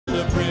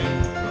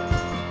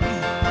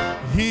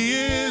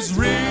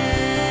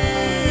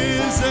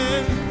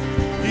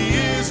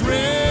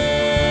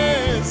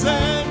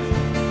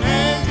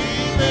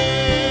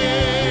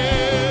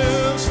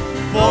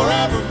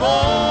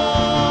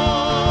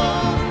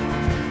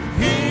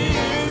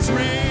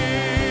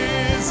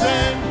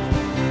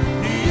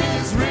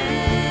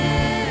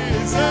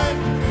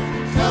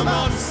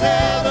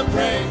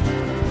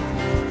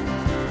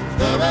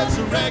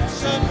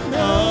resurrection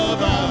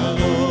of our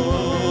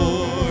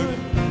Lord.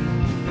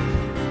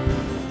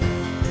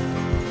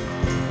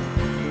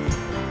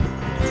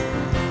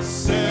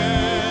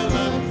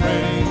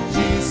 Celebrate,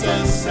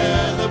 Jesus,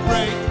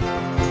 celebrate.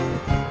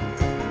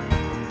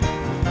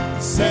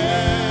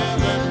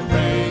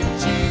 Celebrate,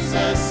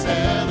 Jesus,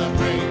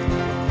 celebrate.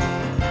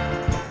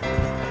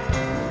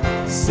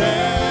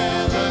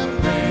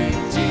 Celebrate,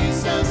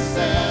 Jesus,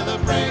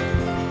 celebrate.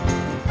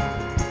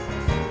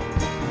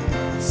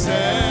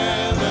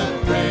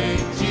 Celebrate,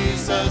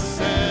 Jesus,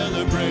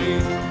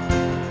 celebrate.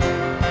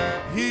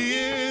 He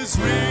is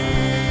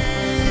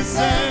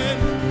risen.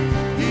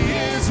 He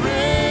is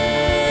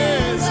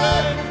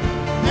risen,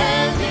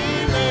 and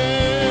he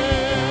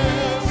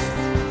lives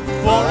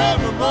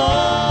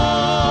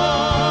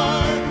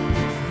forevermore.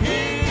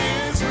 He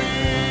is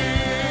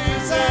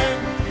risen.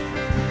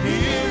 He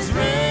is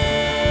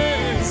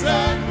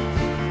risen.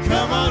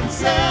 Come on,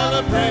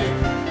 celebrate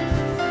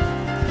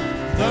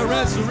the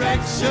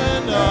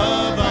resurrection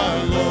of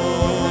our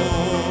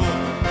Lord.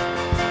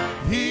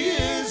 He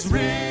is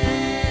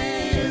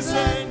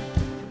risen.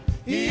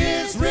 He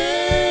is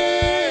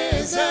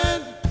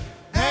risen,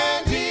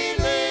 and he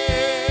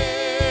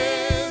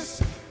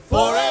lives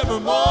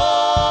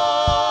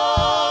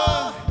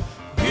forevermore.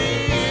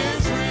 He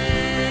is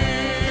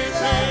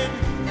risen.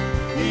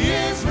 He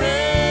is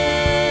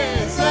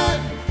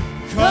risen.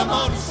 Come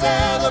on,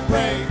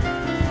 celebrate.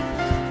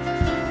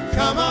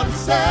 Come on,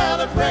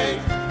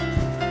 celebrate.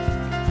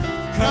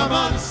 Come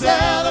on,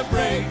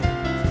 celebrate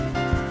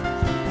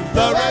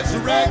the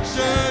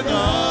resurrection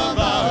of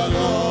our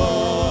Lord.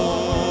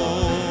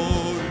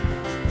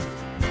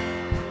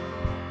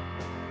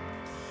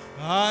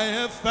 I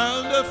have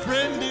found a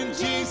friend in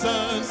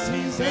Jesus.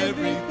 He's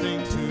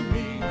everything to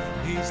me.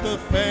 He's the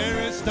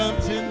fairest of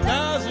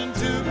 10,000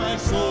 to my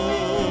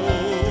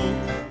soul.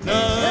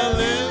 The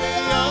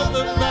lily of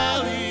the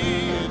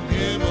valley, in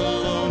him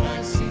alone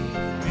I see.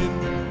 In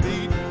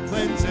me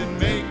cleanse and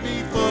make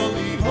me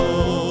fully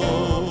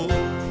whole.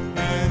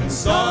 In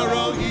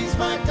sorrow he's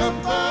my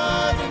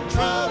comfort, in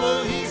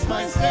trouble he's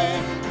my stay.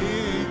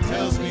 He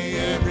tells me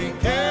every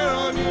care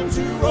on him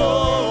to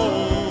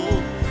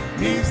roll.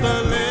 He's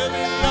the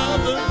lily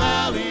of the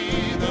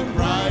valley, the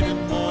bright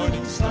and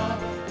morning star.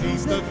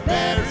 He's the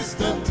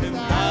fairest of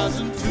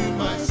 10,000 to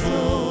my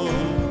soul.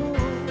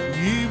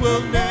 He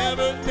will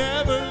never,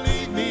 never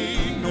leave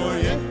me, nor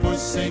yet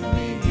forsake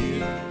me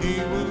here. He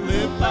will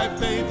live by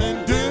faith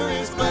and do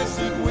his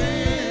blessed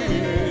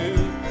will.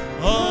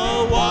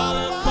 A wall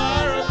of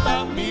fire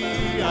about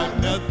me, I've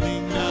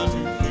nothing now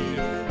to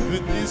fear.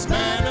 With his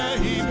manna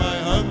he my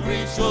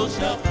hungry soul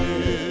shall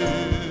fill.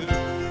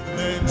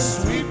 Then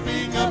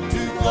sweeping up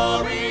to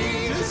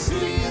glory to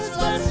see his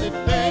blessed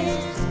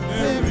face,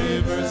 and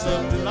rivers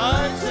of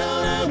delight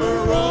shall ever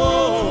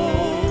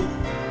roll.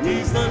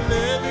 He's the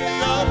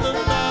lily of the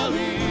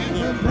valley,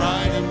 the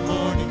bright and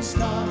morning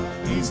star.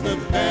 He's the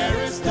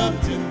fairest of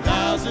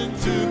 10,000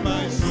 to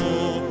my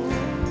soul.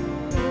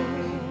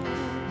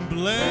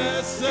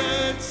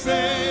 Blessed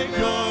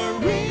Savior,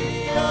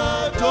 we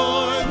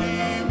adore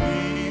thee,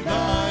 we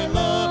thy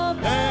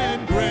love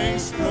and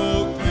grace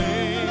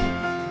proclaim.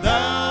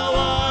 Thou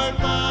art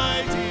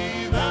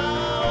mighty,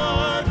 thou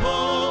art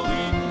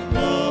holy,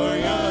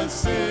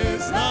 glorious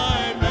is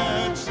thy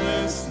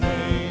matchless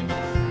name.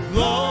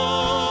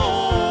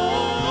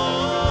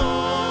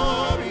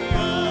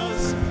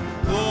 Glorious,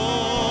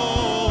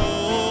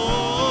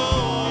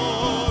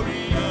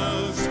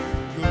 glorious,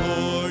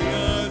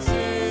 glorious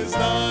is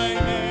thy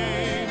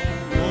name,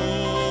 O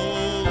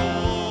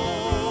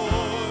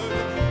Lord.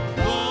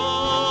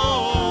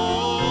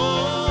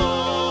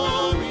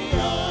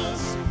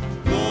 Glorious,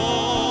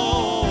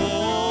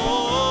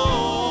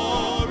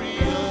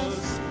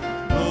 glorious,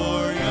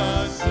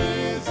 glorious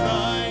is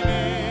thy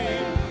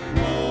name,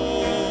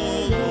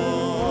 O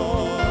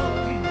Lord.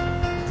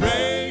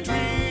 Great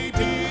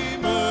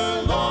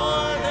Redeemer,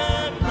 Lord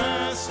and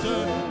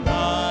Master,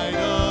 Light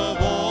of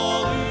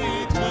all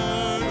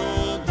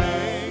eternal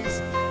days,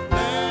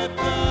 let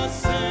the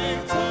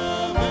saints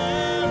of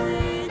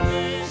every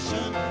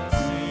nation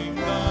sing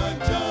thy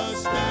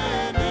just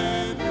and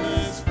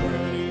endless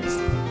praise.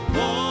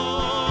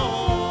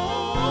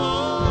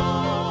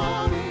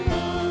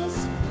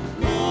 Glorious,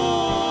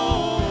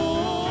 glorious,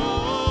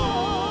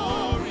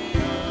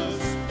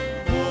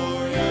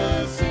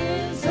 glorious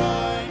is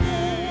thy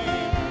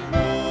name, O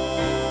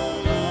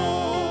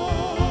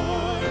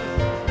Lord.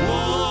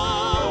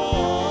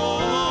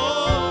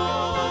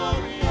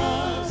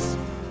 Glorious,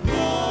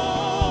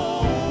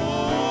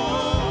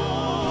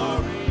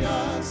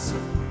 glorious,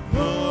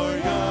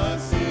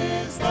 glorious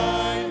is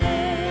thy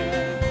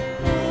name,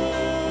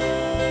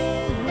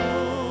 O Lord.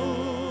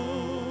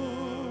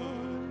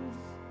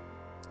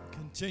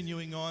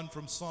 Continuing on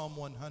from Psalm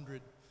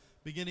 100,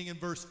 beginning in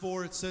verse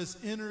 4, it says,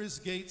 enter his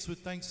gates with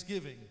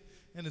thanksgiving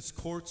and his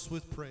courts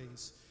with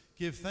praise.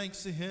 Give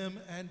thanks to him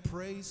and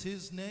praise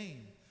his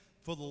name,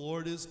 for the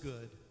Lord is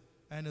good,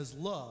 and his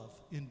love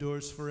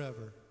endures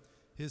forever.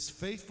 His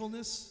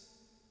faithfulness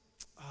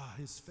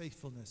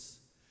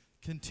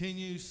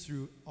continues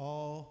through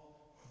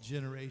all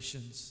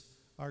generations.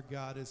 Our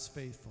God is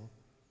faithful.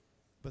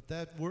 But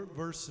that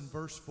verse in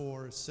verse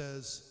 4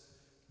 says,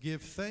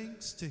 give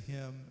thanks to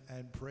him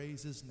and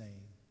praise his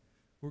name.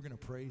 We're going to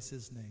praise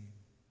his name.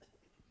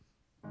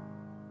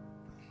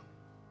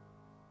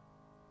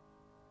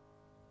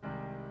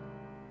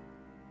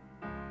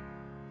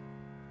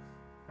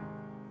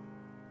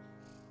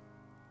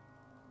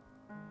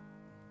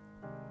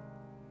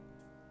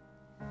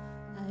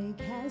 I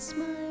cast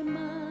my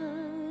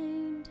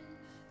mind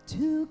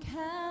to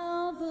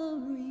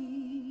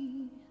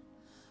Calvary,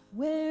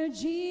 where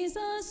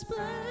Jesus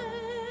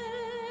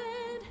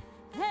bled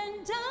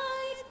and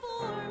died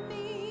for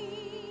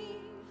me.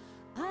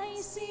 I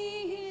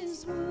see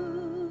his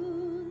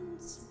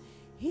wounds,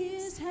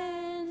 his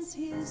hands,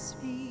 his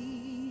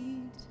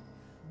feet,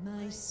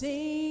 my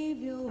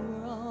Savior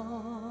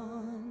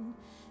on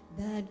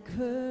that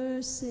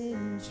cursed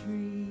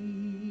tree.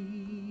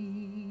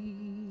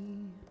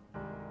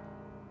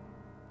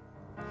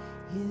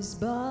 His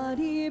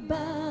body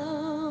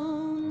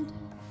bound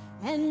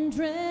and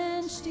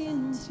drenched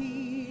in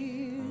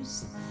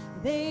tears,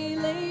 they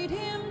laid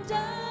him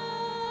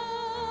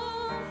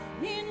down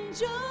in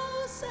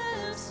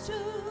Joseph's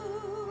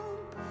tomb,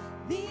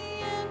 the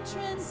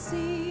entrance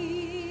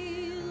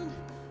sealed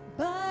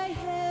by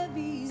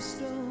heavy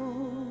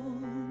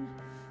stone,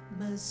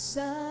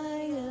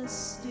 Messiah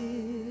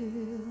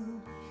still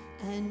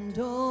and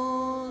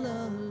all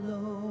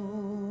alone.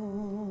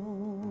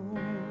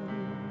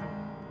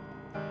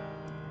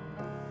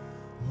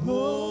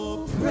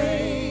 Oh,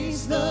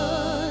 praise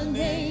the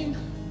name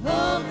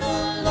of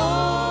the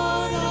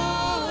Lord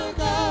our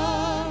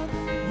God.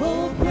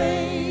 Oh,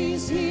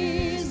 praise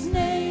his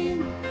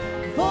name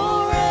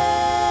forevermore.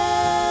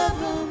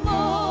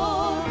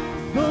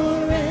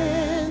 For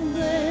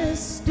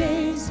endless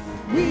days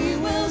we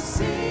will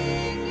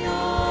sing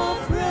your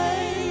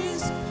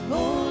praise,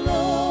 oh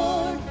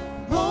Lord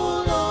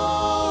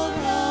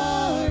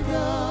our God.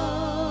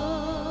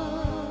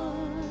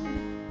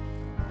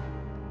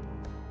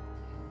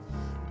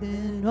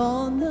 Then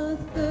on the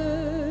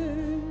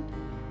third,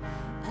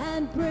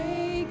 at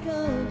break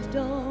of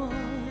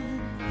dawn,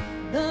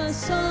 the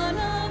Son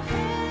of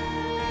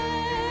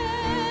Heaven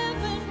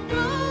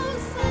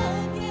rose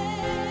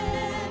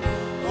again.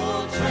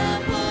 Oh,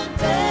 trample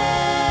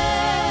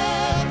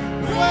death,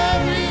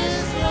 where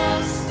is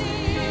your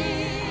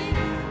sting?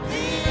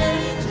 The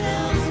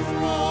angels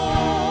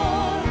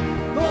roar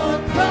for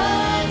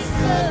Christ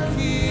the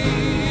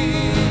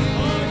King.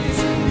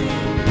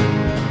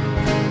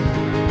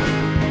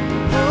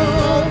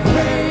 Oh,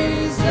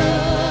 praise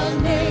the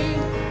name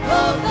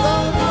of the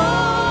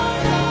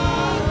Lord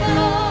our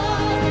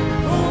God.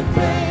 Oh,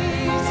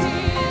 praise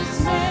his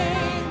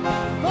name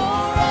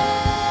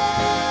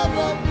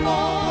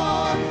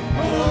forevermore.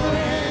 For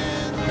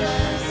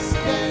endless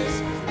days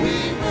we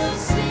will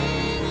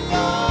sing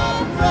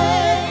your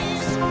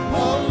praise,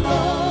 oh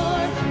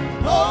Lord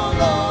our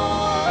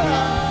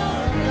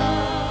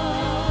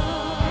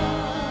God.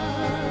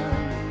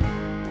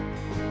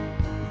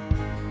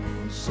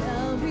 We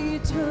shall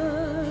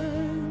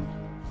return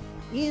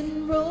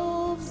in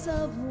robes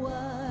of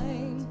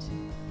white,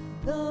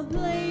 the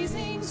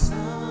blazing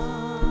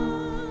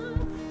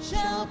sun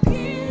shall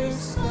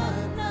pierce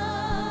the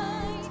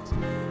night,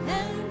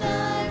 and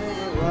I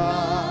will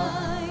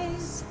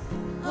rise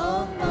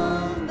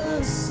among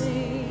the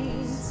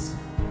saints,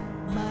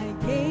 my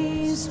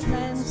gaze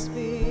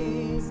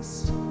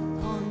transfixed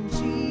on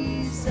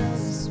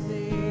Jesus'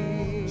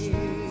 face.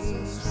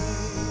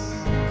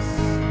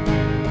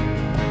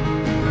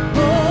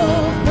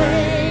 Oh,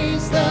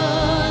 praise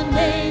the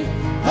name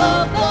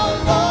of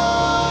the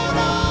Lord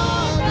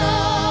our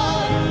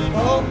God.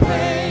 Oh,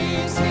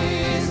 praise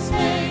his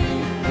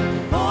name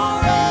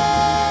forevermore.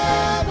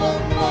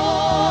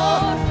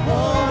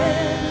 For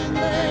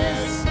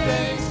endless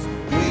days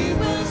we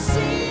will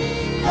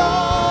sing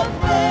your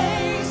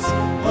praise,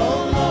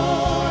 oh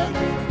Lord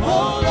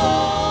our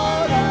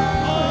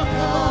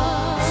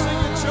God.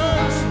 Sing it,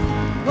 church.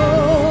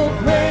 Oh,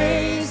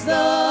 praise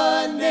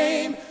the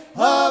name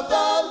of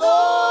the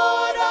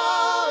Lord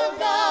our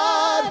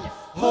God.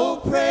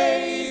 Oh,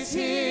 praise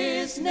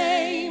his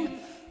name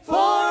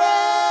forevermore.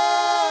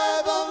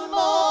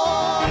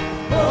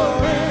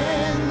 For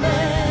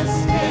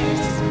endless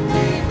days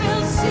we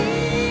will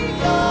sing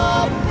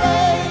your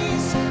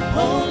praise,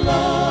 oh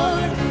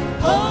Lord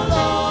our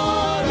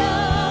God.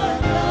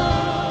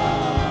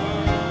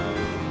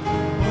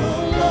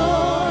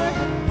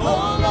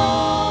 Oh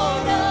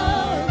Lord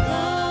our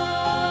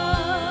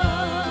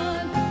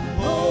God.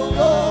 Oh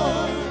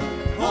Lord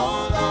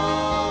our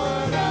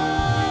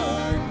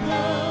God.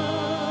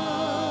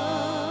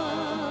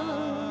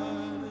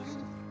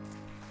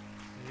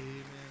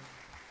 Amen.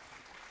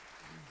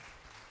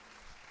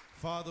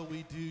 Father,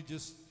 we do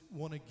just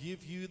want to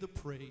give you the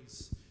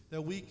praise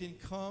that we can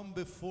come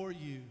before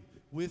you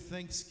with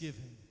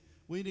thanksgiving.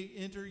 We need to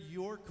enter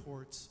your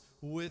courts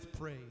with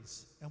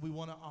praise, and we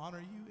want to honor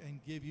you and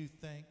give you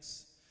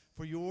thanks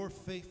for your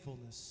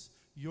faithfulness.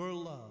 Your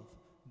love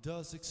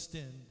does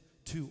extend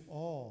to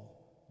all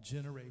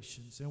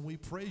generations. And we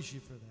praise you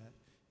for that.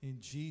 In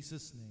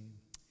Jesus' name,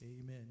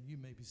 amen. You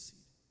may be seated.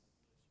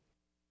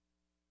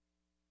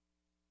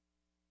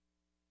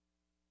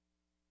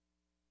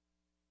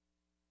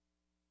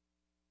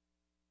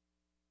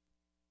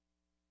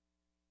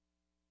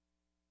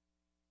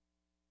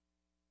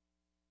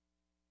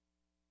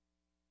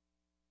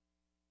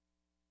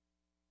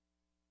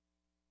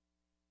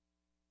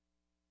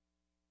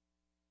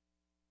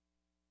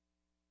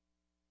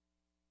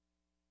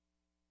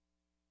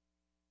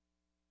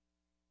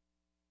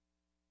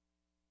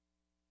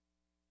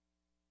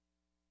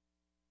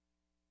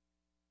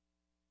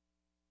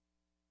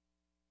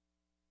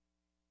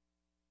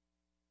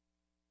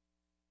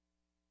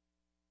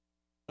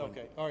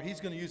 Okay, all right,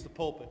 he's going to use the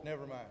pulpit.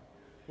 Never mind.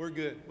 We're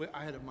good.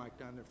 I had a mic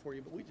down there for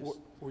you, but we just...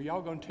 Were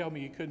y'all going to tell me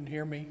you couldn't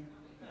hear me?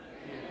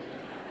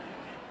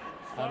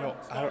 Start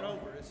over.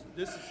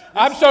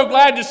 I'm so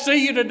glad to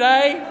see you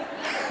today.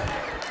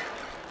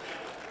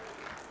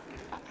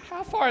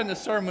 How far in the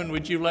sermon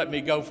would you let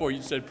me go for?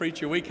 You said,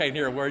 preacher, we can't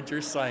hear a word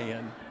you're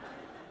saying.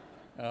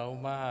 Oh,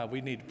 my, we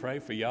need to pray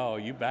for y'all.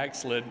 You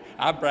backslid.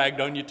 I bragged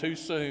on you too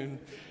soon.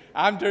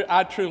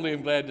 I truly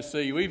am glad to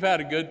see you. We've had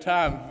a good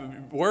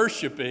time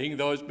worshiping,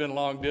 though it's been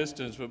long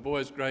distance, but boy,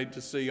 it's great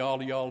to see all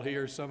of y'all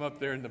here, some up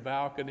there in the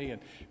balcony, and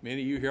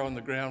many of you here on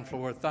the ground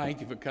floor. Thank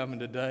you for coming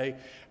today.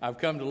 I've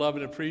come to love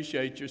and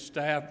appreciate your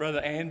staff. Brother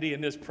Andy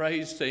and this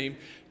praise team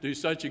do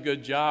such a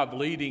good job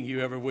leading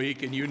you every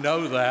week, and you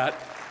know that,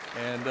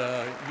 and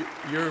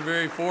you're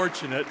very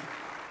fortunate.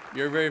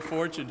 You're very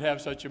fortunate to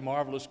have such a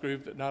marvelous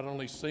group that not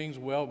only sings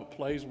well, but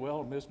plays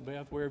well. Miss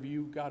Beth, wherever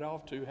you got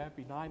off to,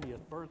 happy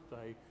 90th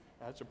birthday.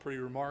 That's a pretty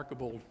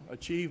remarkable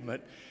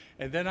achievement.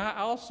 And then I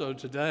also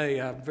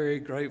today, I'm very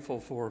grateful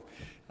for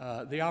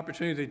the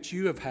opportunity that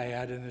you have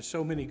had, and there's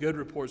so many good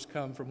reports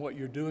come from what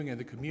you're doing in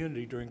the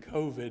community during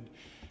COVID.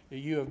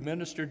 You have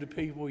ministered to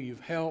people,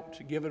 you've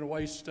helped, given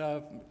away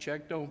stuff,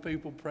 checked on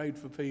people, prayed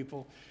for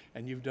people,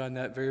 and you've done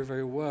that very,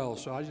 very well.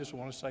 So I just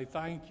want to say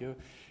thank you.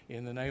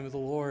 In the name of the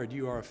Lord,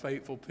 you are a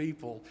faithful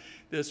people.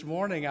 This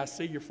morning, I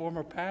see your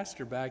former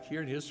pastor back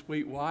here and his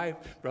sweet wife.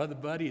 Brother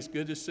Buddy, it's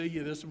good to see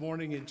you this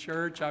morning in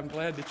church. I'm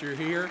glad that you're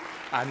here.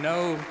 I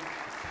know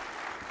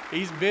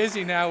he's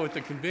busy now with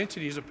the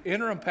convention. He's an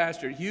interim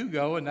pastor at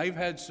Hugo, and they've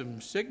had some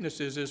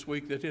sicknesses this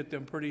week that hit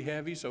them pretty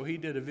heavy, so he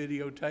did a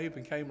videotape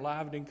and came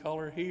live and in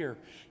color here.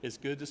 It's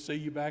good to see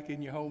you back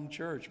in your home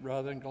church,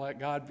 brother, and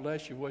God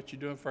bless you for what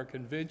you're doing for our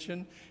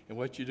convention and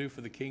what you do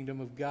for the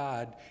kingdom of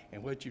God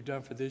and what you've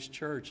done for this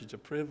church. It's a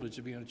privilege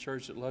to be in a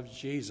church that loves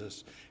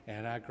Jesus,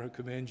 and I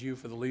commend you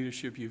for the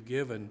leadership you've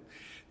given.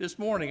 This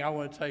morning, I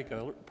want to take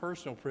a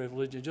personal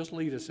privilege and just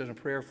lead us in a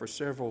prayer for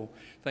several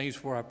things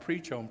before I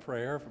preach on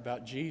prayer,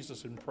 about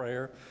Jesus in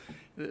prayer.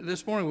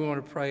 This morning, we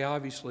want to pray,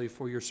 obviously,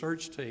 for your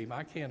search team.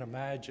 I can't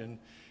imagine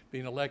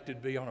being elected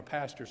to be on a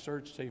pastor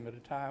search team at a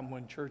time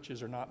when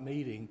churches are not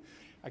meeting.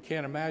 I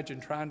can't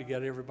imagine trying to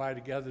get everybody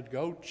together to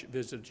go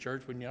visit a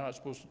church when you're not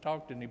supposed to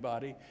talk to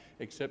anybody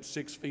except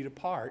 6 feet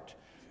apart.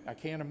 I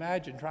can't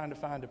imagine trying to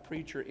find a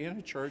preacher in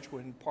a church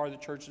when part of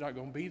the church is not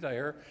going to be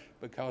there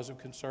because of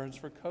concerns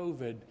for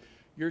COVID.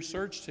 Your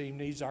search team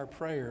needs our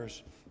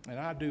prayers, and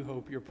I do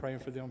hope you're praying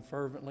for them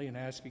fervently and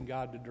asking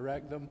God to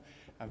direct them.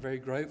 I'm very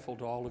grateful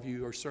to all of you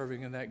who are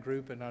serving in that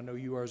group, and I know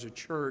you are as a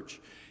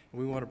church,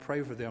 and we want to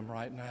pray for them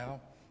right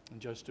now in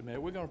just a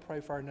minute. We're going to pray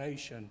for our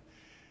nation.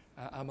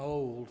 I'm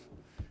old,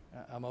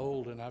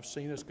 and I've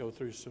seen us go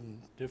through some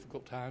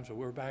difficult times, but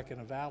we're back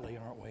in a valley,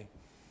 aren't we?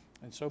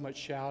 And so much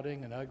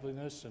shouting and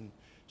ugliness, and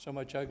so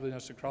much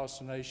ugliness across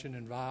the nation,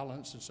 and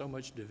violence, and so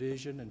much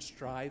division and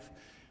strife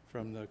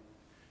from the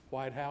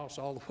White House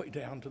all the way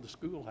down to the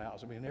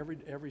schoolhouse. I mean,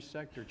 every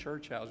sector,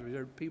 church house,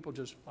 there are people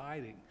just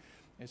fighting.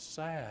 It's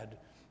sad.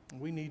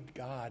 We need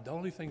God. The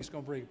only thing that's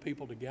going to bring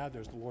people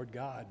together is the Lord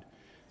God.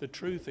 The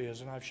truth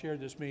is, and I've shared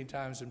this many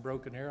times in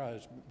Broken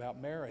Arrows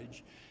about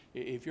marriage,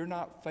 if you're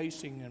not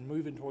facing and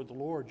moving toward the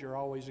Lord, you're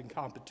always in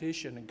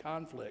competition and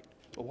conflict.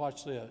 But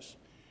watch this.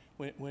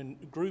 When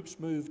groups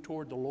move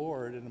toward the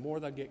Lord, and the more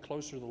they get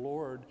closer to the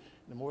Lord,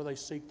 the more they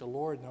seek the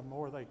Lord, and the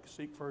more they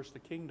seek first the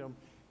kingdom,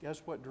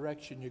 guess what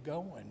direction you're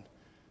going?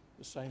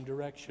 The same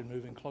direction,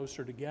 moving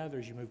closer together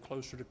as you move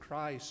closer to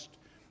Christ.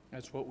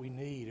 That's what we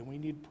need. And we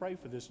need to pray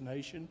for this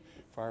nation,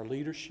 for our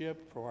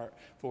leadership,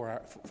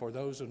 for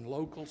those in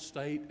local,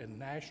 state, and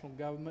national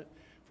government,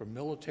 for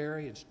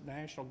military and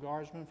national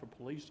guardsmen, for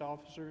police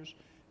officers,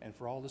 and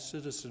for all the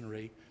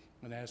citizenry.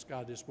 And ask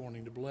God this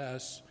morning to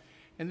bless.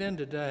 And then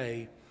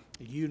today,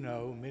 you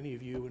know, many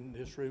of you in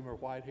this room are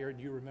white-haired,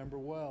 and you remember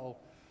well.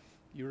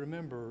 You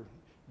remember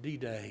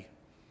D-Day.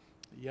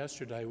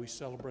 Yesterday, we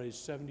celebrated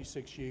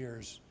 76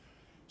 years.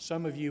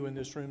 Some of you in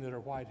this room that are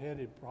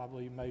white-headed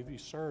probably maybe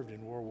served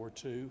in World War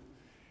II.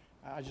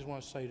 I just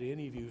want to say to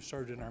any of you who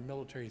served in our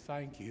military,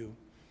 thank you.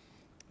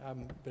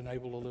 I've been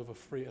able to live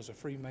as a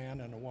free man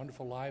and a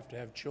wonderful life, to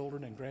have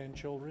children and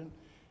grandchildren,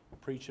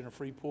 preach in a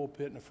free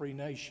pulpit in a free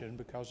nation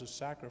because of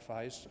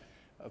sacrifice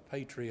of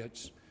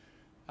patriots.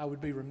 I would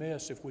be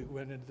remiss if we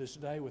went into this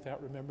day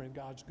without remembering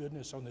God's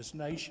goodness on this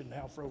nation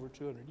now for over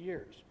 200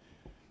 years.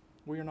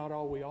 We are not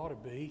all we ought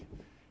to be,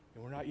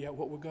 and we're not yet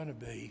what we're going to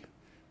be,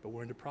 but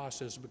we're in the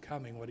process of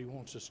becoming what he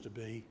wants us to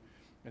be.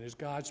 And as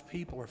God's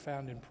people are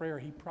found in prayer,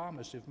 he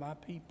promised, if my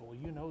people,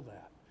 you know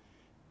that.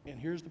 And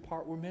here's the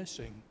part we're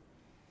missing.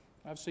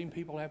 I've seen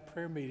people have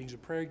prayer meetings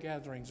and prayer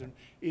gatherings and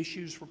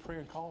issues for prayer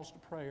and calls to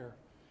prayer,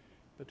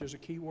 but there's a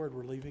key word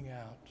we're leaving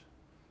out.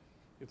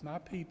 If my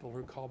people who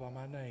are called by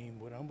my name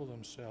would humble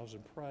themselves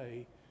and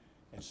pray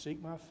and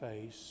seek my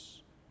face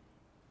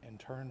and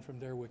turn from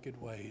their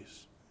wicked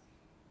ways.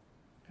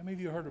 How many of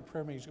you heard a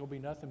prayer meeting is going to be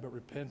nothing but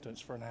repentance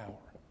for an hour?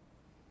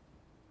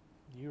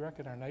 Do you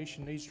reckon our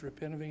nation needs to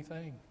repent of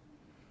anything?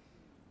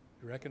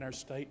 You reckon our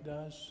state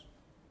does?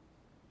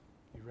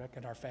 You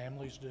reckon our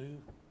families do?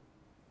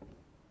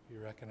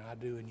 You reckon I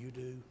do and you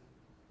do?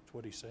 That's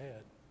what he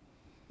said.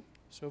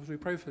 So as we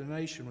pray for the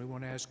nation, we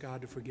want to ask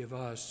God to forgive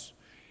us.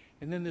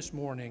 And then this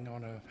morning,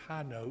 on a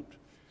high note,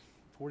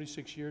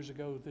 46 years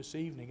ago this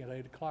evening at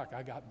 8 o'clock,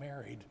 I got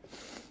married.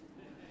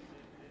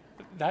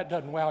 That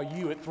doesn't wow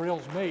you, it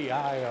thrills me.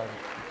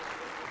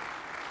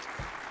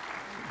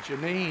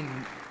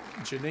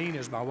 Janine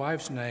is my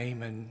wife's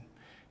name, and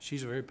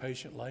she's a very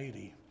patient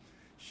lady.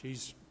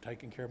 She's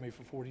taken care of me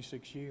for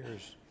 46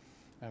 years.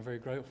 I'm very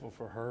grateful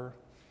for her.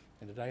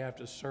 And the day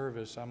after the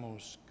service, I'm going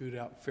to scoot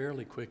out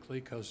fairly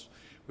quickly because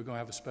we're going to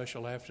have a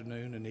special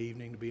afternoon and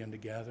evening to be in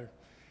together.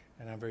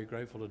 And I'm very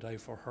grateful today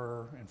for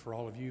her and for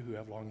all of you who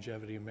have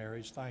longevity in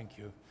marriage. Thank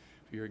you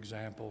for your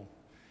example.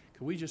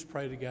 Can we just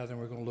pray together, and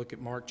we're going to look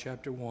at Mark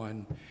chapter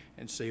 1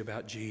 and see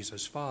about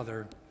Jesus.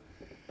 Father,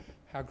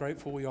 how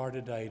grateful we are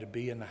today to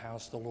be in the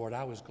house of the Lord.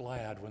 I was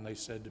glad when they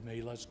said to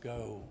me, let's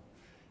go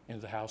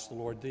into the house of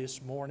the Lord.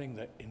 This morning,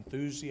 the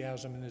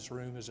enthusiasm in this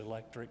room is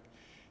electric.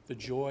 The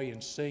joy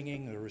in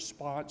singing, the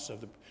response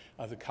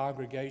of the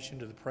congregation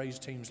to the praise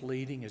team's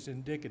leading is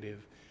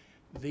indicative.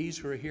 These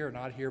who are here are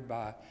not here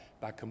by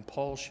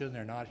compulsion.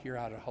 They're not here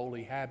out of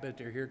holy habit.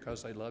 They're here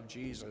because they love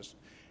Jesus.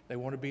 They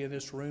want to be in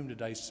this room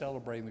today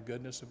celebrating the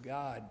goodness of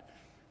God.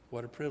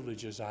 What a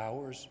privilege is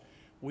ours.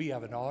 We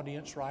have an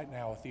audience right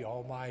now with the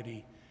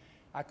Almighty.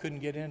 I couldn't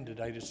get in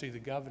today to see the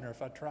governor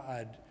if I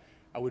tried.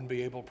 I wouldn't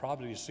be able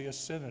probably to see a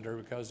senator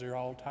because they're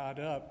all tied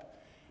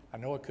up. I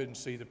know I couldn't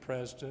see the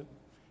president,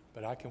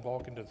 but I can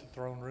walk into the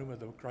throne room of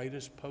the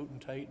greatest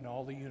potentate in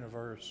all the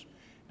universe,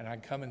 and I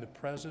can come in the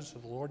presence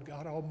of the Lord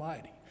God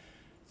Almighty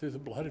through the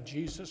blood of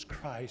Jesus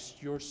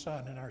Christ, your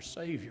Son and our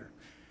Savior.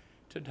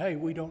 Today,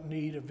 we don't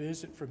need a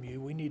visit from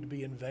you. We need to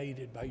be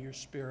invaded by your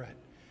Spirit.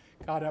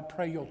 God, I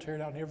pray you'll tear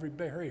down every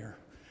barrier.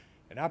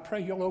 And I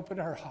pray you'll open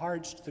our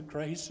hearts to the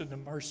grace and the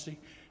mercy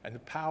and the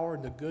power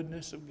and the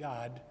goodness of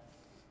God.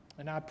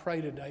 And I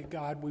pray today,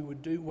 God, we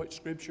would do what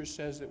Scripture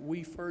says, that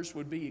we first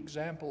would be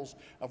examples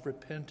of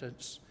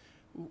repentance.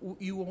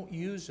 You won't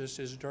use us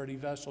as dirty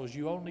vessels.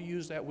 You only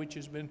use that which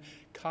has been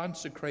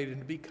consecrated.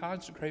 And to be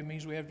consecrated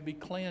means we have to be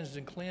cleansed,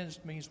 and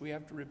cleansed means we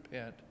have to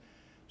repent.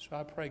 So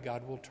I pray,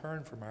 God, we'll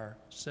turn from our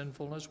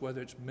sinfulness,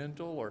 whether it's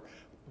mental or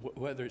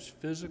whether it's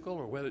physical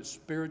or whether it's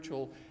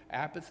spiritual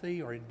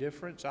apathy or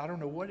indifference. I don't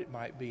know what it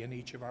might be in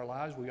each of our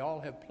lives. We all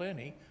have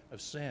plenty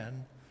of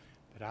sin,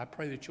 but I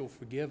pray that you'll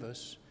forgive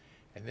us.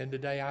 And then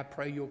today I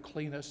pray you'll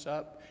clean us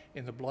up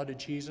in the blood of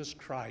Jesus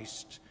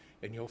Christ,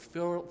 and you'll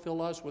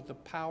fill us with the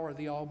power of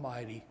the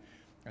Almighty.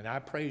 And I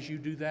pray as you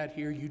do that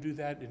here, you do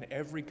that in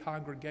every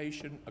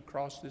congregation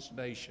across this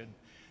nation,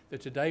 that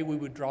today we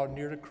would draw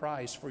near to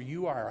Christ, for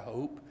you are our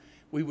hope.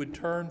 We would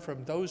turn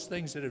from those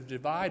things that have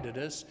divided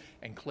us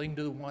and cling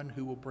to the one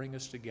who will bring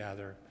us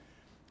together.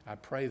 I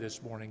pray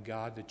this morning,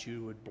 God, that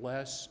you would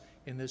bless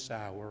in this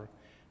hour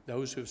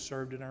those who have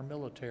served in our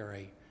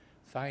military.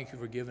 Thank you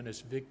for giving us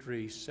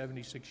victory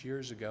 76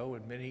 years ago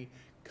and many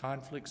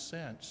conflicts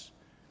since.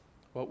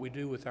 What we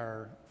do with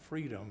our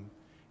freedom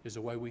is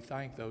the way we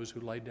thank those who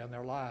laid down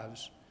their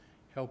lives.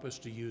 Help us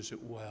to use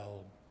it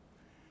well.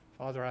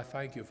 Father, I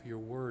thank you for your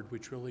word,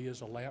 which really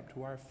is a lamp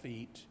to our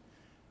feet,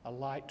 a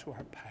light to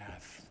our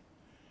path.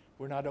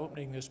 We're not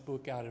opening this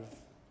book out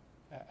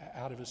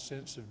of a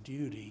sense of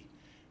duty.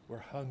 We're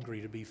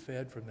hungry to be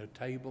fed from the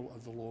table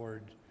of the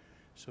Lord.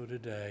 So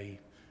today,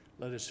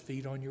 let us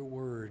feed on your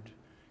word.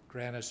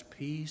 Grant us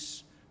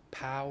peace,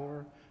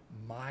 power,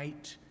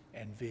 might,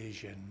 and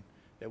vision,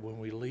 that when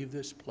we leave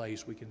this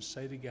place, we can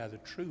say together,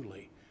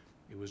 truly,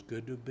 it was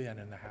good to have been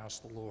in the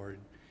house of the Lord.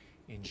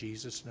 In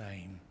Jesus'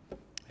 name,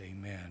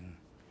 amen.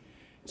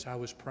 As I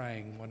was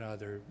praying, one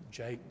other,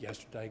 Jake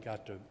yesterday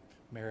got to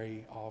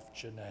marry off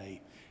Janae.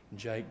 And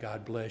Jake,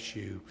 God bless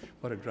you.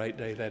 What a great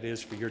day that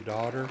is for your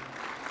daughter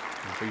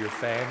and for your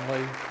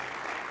family.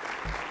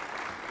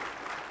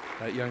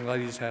 That young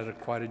lady's had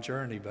quite a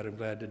journey, but I'm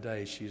glad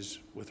today she's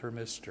with her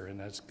mister, and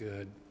that's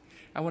good.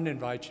 I want to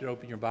invite you to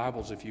open your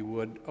Bibles, if you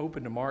would.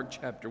 Open to Mark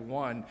chapter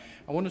 1.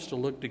 I want us to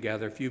look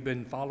together. If you've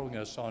been following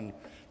us on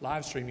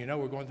live stream, you know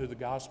we're going through the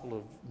Gospel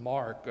of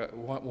Mark,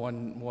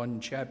 one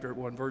chapter,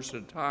 one verse at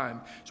a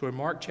time. So in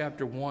Mark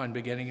chapter 1,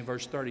 beginning in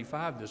verse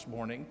 35 this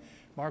morning,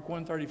 Mark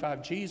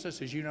 1:35,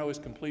 Jesus, as you know, has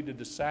completed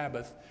the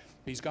Sabbath.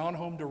 He's gone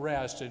home to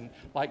rest, and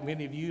like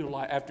many of you,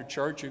 after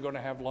church, you're going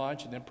to have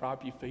lunch and then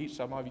prop your feet.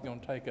 Some of you are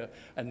going to take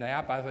a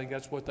nap. I think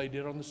that's what they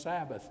did on the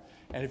Sabbath.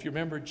 And if you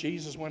remember,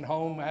 Jesus went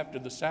home after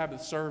the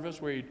Sabbath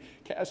service where he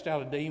cast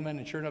out a demon,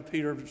 and sure enough,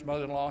 Peter's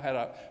mother-in-law had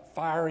a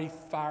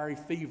fiery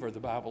fever, the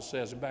Bible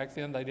says. And back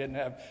then, they didn't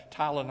have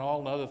Tylenol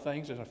and other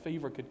things, and a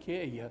fever could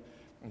kill you.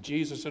 And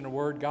Jesus, in the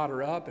Word, got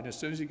her up, and as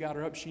soon as he got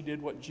her up, she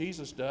did what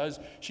Jesus does.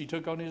 She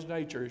took on his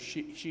nature.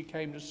 She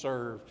came to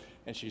serve,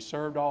 and she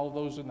served all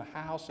those in the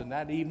house. And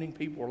that evening,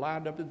 people were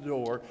lined up at the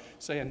door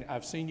saying,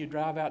 I've seen you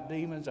drive out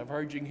demons. I've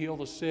heard you can heal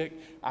the sick.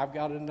 I've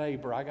got a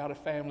neighbor. I got a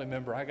family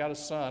member. I got a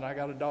son. I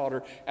got a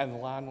daughter. And the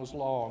line was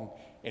long.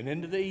 And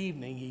into the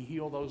evening, he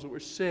healed those that were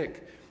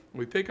sick.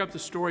 We pick up the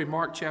story,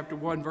 Mark chapter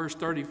 1, verse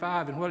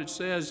 35, and what it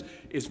says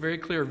is very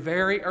clear.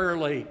 Very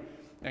early,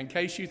 in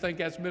case you think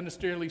that's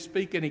ministerially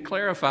speaking, he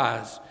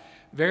clarifies.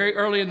 Very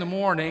early in the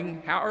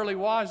morning. How early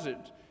was it?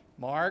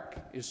 Mark,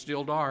 it's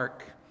still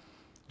dark.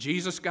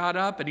 Jesus got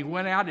up and he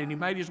went out and he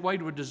made his way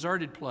to a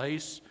deserted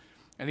place,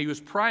 and he was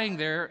praying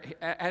there.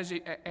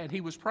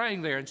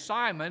 And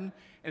Simon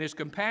and his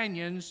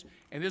companions,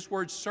 and this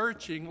word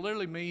searching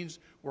literally means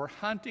were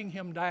hunting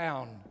him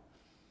down.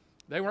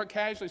 They weren't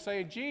casually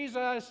saying,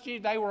 Jesus.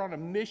 They were on a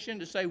mission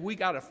to say, we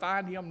got to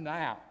find him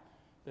now.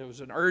 There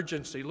was an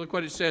urgency. Look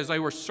what it says. They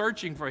were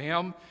searching for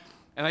him,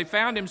 and they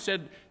found him,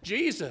 said,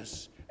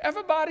 Jesus,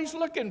 everybody's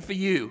looking for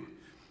you.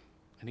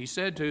 And he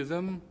said to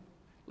them,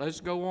 let's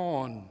go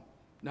on.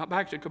 Not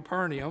back to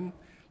Capernaum.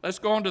 Let's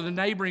go on to the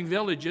neighboring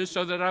villages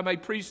so that I may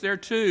preach there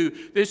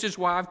too. This is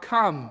why I've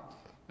come.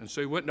 And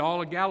so he went into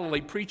all of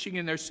Galilee, preaching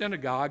in their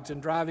synagogues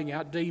and driving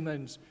out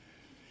demons.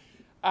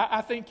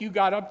 I think you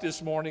got up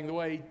this morning the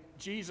way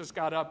Jesus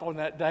got up on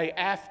that day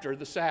after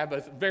the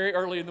Sabbath, very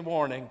early in the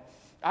morning.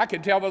 I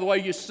could tell by the way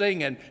you're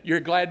singing, you're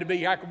glad to be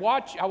here.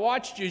 I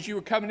watched you as you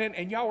were coming in,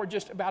 and y'all were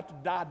just about to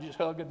die, just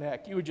hugging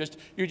neck. You're just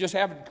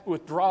having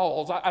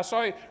withdrawals. I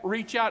saw you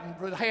reach out and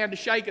put a hand to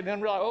shake, and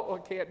then realize, I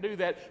can't do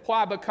that.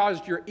 Why? Because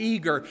you're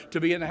eager to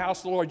be in the house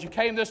of the Lord. You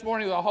came this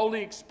morning with a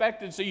holy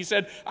expectancy. You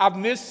said, I've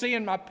missed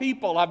seeing my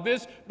people. I've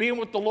missed being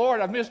with the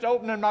Lord. I've missed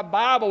opening my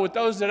Bible with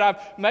those that I've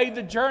made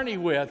the journey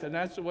with. And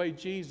that's the way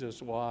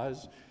Jesus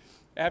was.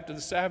 After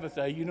the Sabbath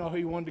day, you know who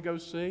he wanted to go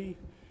see?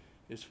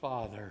 His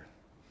Father.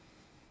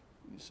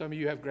 Some of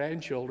you have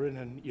grandchildren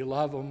and you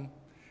love them,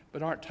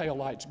 but aren't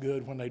taillights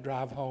good when they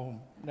drive home?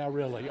 Now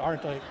really,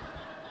 aren't they?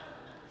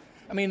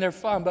 I mean, they're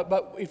fun,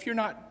 but if you're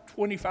not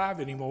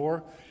 25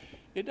 anymore,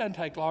 it doesn't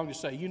take long to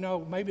say,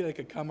 maybe they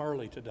could come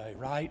early today,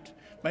 right?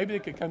 Maybe they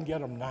could come get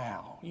them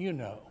now,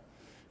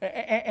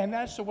 And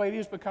that's the way it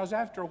is, because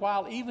after a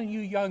while, even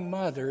you young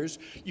mothers,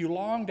 you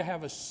long to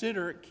have a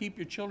sitter keep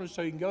your children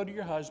so you can go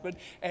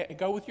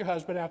with your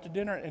husband out to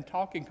dinner and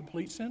talk in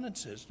complete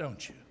sentences,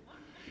 don't you?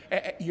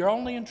 You're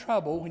only in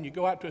trouble when you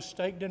go out to a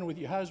steak dinner with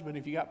your husband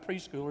if you got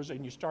preschoolers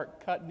and you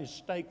start cutting his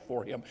steak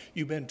for him.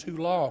 You've been too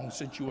long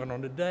since you went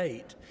on a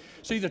date.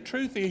 See, the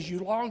truth is you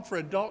long for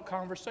adult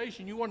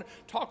conversation. You want to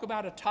talk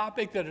about a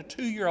topic that a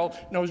 2-year-old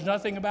knows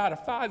nothing about, a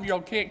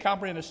 5-year-old can't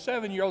comprehend, a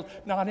 7-year-old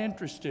not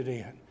interested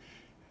in.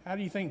 How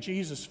do you think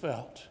Jesus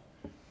felt?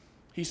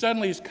 He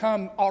suddenly has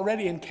come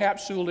already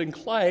encapsulated in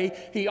clay.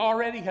 He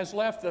already has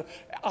left the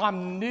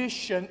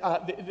omniscient,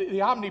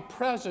 the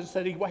omnipresence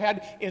that he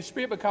had in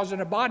spirit, because in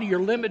a body you're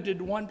limited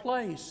to one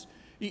place.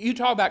 You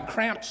talk about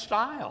cramped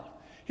style.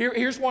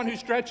 Here's one who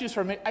stretches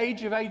from the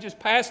age of ages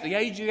past, the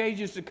age of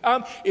ages to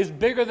come, is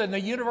bigger than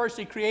the universe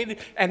he created,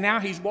 and now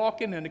he's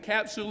walking in a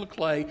capsule of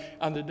clay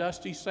on the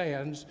dusty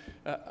sands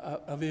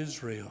of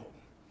Israel.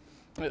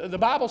 The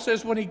Bible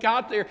says when he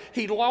got there,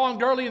 he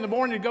longed early in the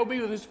morning to go be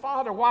with his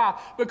Father.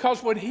 Why?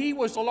 Because when he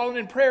was alone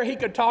in prayer, he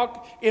could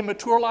talk in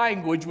mature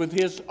language with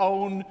his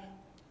own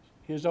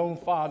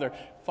Father.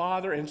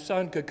 Father and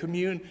Son could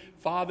commune,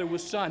 Father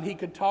with Son. He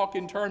could talk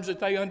in terms that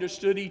they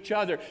understood each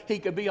other. He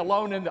could be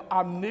alone in the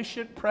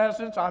omniscient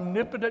presence,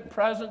 omnipotent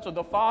presence of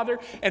the Father.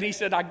 And he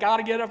said, I got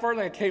to get up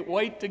early. I can't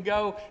wait to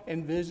go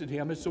and visit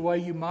him. It's the way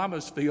you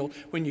mamas feel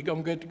when you're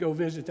going to get to go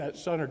visit that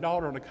son or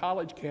daughter on a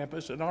college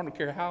campus. And I don't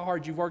care how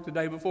hard you've worked the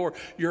day before,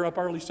 you're up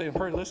early saying,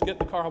 hurry, let's get in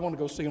the car. I want to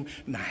go see him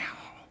now.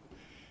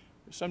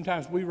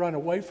 Sometimes we run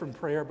away from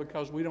prayer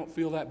because we don't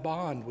feel that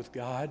bond with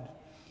God.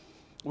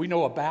 We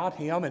know about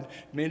him, and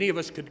many of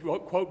us could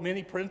quote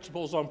many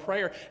principles on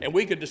prayer, and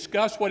we could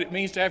discuss what it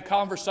means to have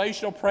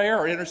conversational prayer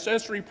or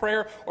intercessory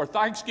prayer or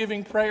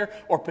thanksgiving prayer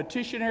or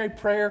petitionary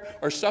prayer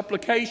or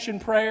supplication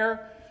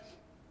prayer.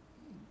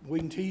 We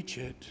can teach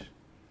it,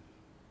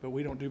 but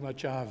we don't do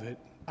much of it.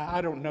 I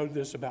don't know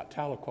this about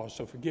Tahlequah,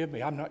 so forgive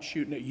me. I'm not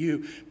shooting at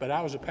you, but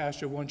I was a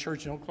pastor of one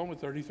church in Oklahoma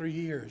 33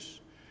 years,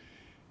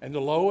 and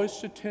the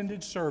lowest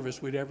attended service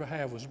we'd ever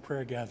have was a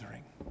prayer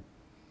gathering.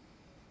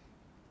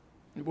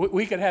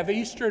 We could have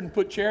Easter and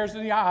put chairs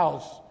in the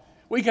aisles.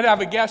 We could have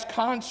a guest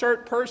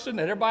concert person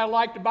that everybody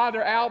liked to buy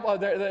their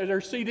album, their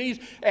CDs,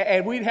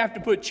 and we'd have to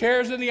put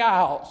chairs in the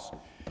aisles.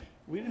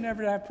 We didn't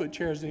ever have to put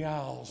chairs in the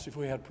aisles if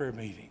we had a prayer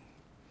meeting.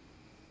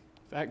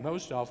 In fact,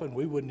 most often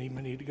we wouldn't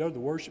even need to go to the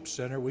worship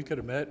center. We could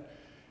have met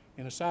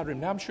in a side room.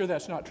 Now, I'm sure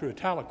that's not true of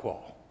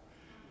Tahlequah,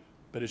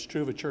 but it's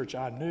true of a church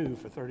I knew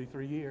for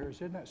 33 years.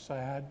 Isn't that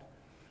sad?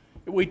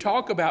 We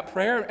talk about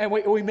prayer, and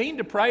we mean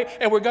to pray,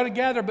 and we're going to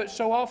gather, but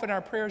so often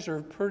our prayers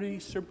are pretty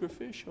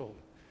superficial.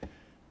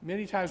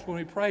 Many times when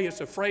we pray,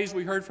 it's a phrase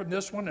we heard from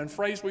this one and a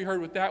phrase we heard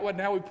with that one.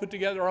 Now we put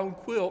together our own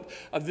quilt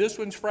of this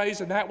one's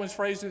phrase and that one's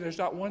phrase, and there's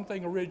not one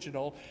thing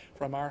original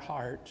from our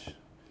heart.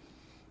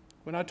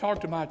 When I talk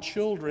to my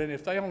children,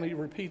 if they only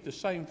repeat the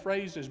same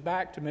phrases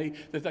back to me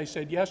that they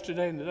said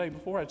yesterday and the day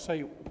before, I'd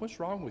say, what's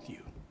wrong with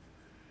you?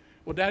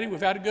 Well, Daddy, we've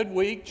had a good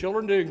week.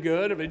 Children doing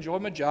good. I've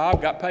enjoyed my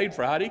job. Got paid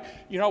Friday.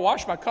 You know, I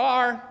washed my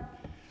car.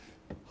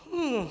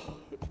 That's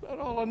about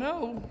all I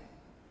know.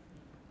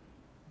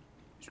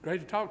 It's great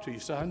to talk to you,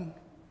 son.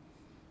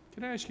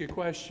 Can I ask you a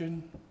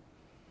question?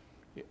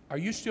 Are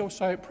you still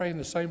praying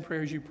the same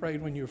prayers you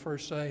prayed when you were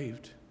first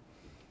saved?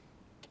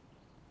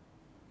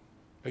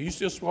 Are you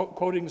still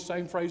quoting the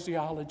same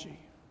phraseology?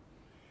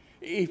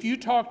 If you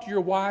talk to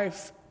your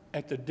wife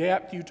at the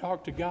depth you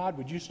talk to God,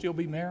 would you still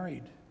be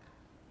married?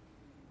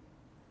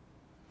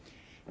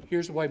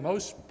 Here's the way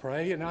most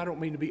pray, and I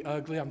don't mean to be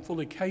ugly. I'm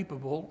fully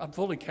capable. I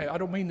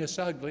don't mean this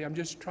ugly. I'm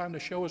just trying to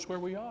show us where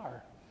we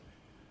are.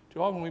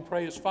 Too often we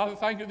pray, it's Father,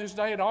 thank you this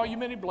day and all your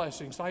many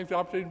blessings. Thank you for the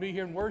opportunity to be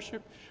here and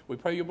worship. We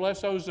pray you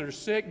bless those that are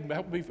sick and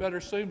help them be better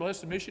soon.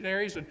 Bless the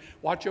missionaries and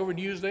watch over and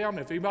use them.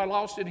 If anybody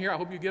lost in here, I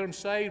hope you get them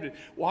saved. And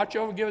watch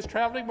over and give us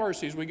traveling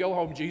mercy as we go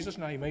home. In Jesus'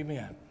 name,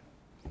 amen.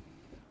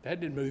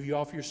 That didn't move you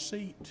off your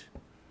seat.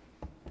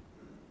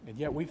 And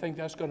yet we think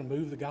that's going to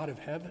move the God of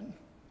heaven.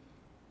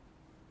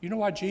 You know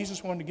why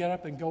Jesus wanted to get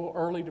up and go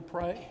early to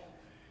pray?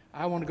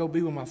 I want to go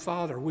be with my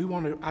Father.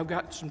 I've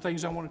got some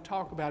things I want to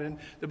talk about. And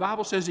the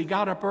Bible says he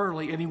got up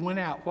early and he went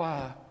out.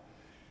 Why?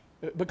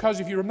 Because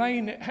if you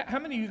remain, how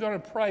many of you are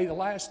going to pray the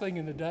last thing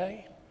in the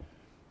day?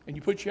 And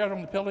you put your head on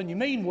the pillow and you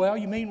mean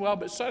well,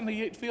 but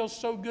suddenly it feels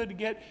so good to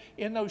get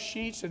in those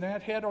sheets and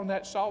that head on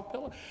that soft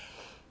pillow.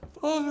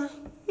 Father,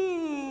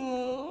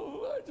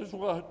 I just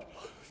want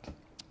to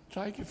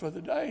thank you for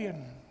the day,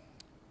 and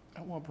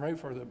I want to pray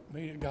for the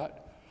meeting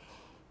got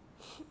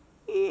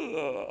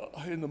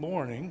in the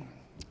morning.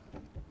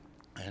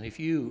 And if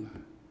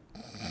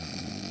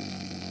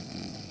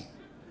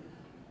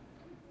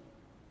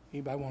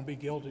anybody want to be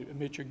guilty,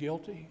 admit you're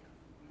guilty?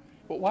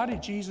 But why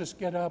did Jesus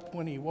get up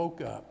when he woke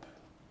up?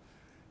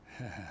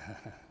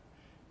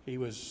 He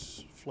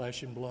was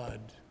flesh and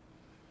blood.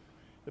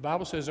 The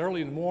Bible says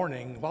early in the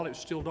morning, while it was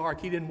still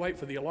dark, he didn't wait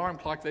for the alarm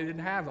clock. They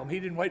didn't have them.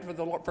 He didn't wait for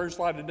the first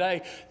light of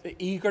day. The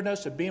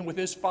eagerness of being with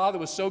his Father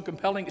was so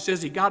compelling. It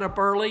says he got up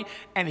early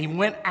and he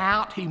went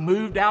out. He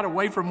moved out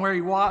away from where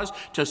he was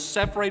to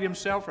separate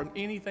himself from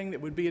anything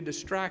that would be a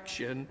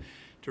distraction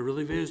to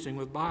really visiting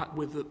with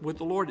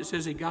the Lord. It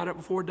says he got up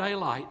before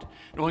daylight,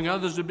 knowing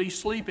others would be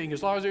sleeping.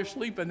 As long as they're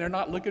sleeping, they're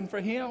not looking for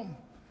him.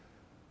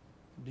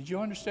 Did you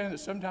understand that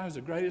sometimes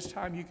the greatest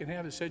time you can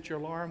have is set your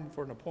alarm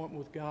for an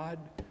appointment with God?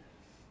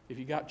 If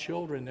you got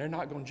children, they're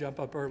not going to jump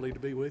up early to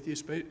be with you.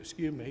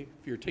 Excuse me,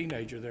 if you're a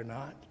teenager, they're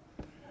not.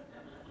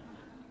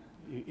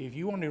 If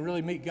you want to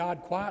really meet God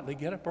quietly,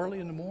 get up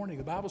early in the morning.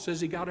 The Bible says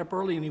he got up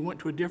early and he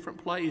went to a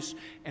different place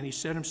and he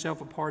set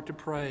himself apart to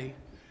pray.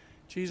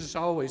 Jesus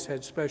always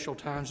had special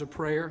times of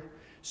prayer,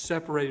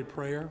 separated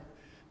prayer.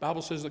 The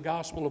Bible says the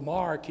Gospel of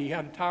Mark, he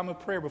had a time of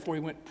prayer before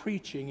he went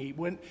preaching. He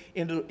went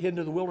into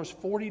the wilderness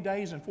 40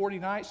 days and 40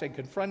 nights and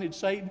confronted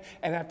Satan.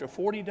 And after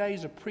 40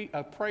 days of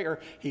prayer,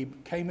 he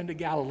came into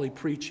Galilee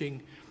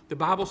preaching. The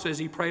Bible says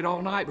he prayed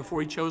all night before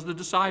he chose the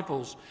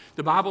disciples.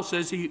 The Bible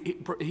says he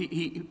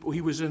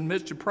was in the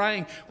midst of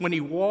praying. When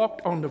he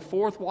walked on the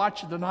fourth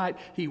watch of the night,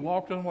 he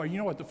walked on the water. You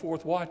know what the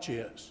fourth watch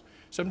is?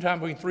 Sometime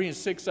between 3 and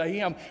 6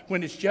 a.m.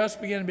 when it's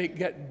just beginning to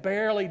get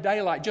barely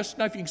daylight, just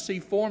enough you can see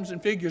forms and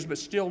figures, but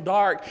still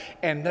dark.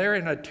 And they're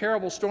in a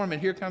terrible storm,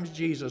 and here comes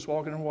Jesus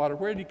walking on water.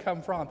 Where did he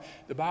come from?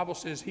 The Bible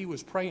says he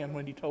was praying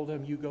when he told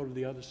them, you go to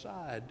the other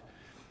side.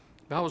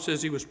 The Bible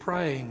says he was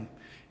praying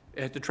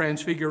at the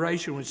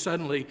transfiguration when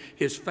suddenly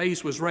his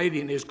face was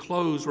radiant, his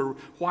clothes were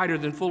whiter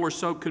than fuller's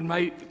soap could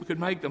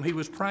make them. He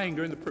was praying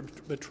during the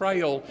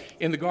betrayal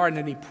in the garden,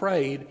 and he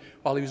prayed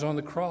while he was on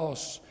the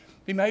cross.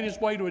 He made his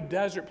way to a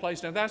desert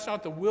place. Now, that's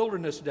not the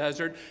wilderness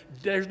desert.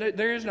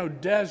 There is no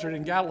desert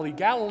in Galilee.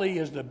 Galilee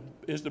is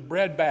the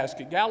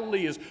breadbasket.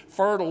 Galilee is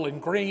fertile and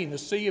green. The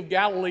Sea of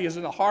Galilee is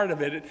in the heart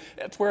of it.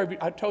 That's where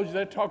I told you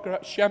they talk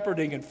about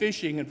shepherding and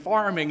fishing and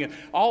farming and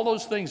all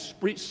those things,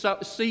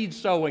 seed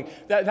sowing.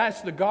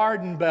 That's the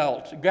garden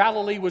belt.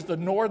 Galilee was the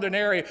northern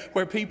area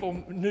where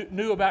people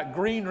knew about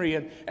greenery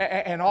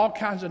and all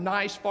kinds of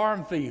nice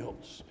farm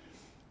fields.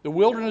 The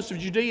wilderness of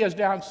Judea is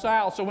down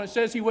south. So when it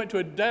says he went to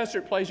a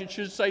desert place, it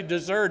should say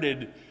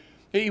deserted.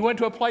 He went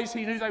to a place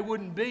he knew they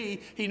wouldn't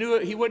be.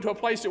 He went to a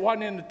place that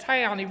wasn't in the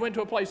town. He went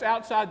to a place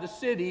outside the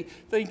city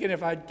thinking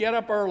if I get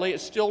up early,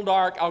 it's still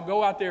dark, I'll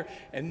go out there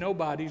and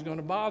nobody's going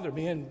to bother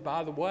me. And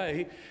by the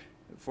way,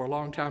 for a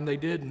long time they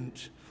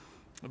didn't.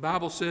 The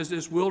Bible says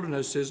this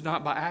wilderness is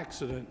not by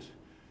accident.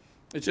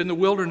 It's in the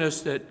wilderness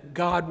that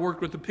God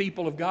worked with the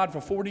people of God for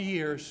 40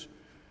 years.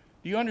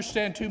 Do you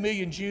understand 2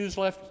 million Jews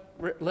left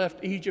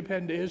left Egypt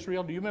and to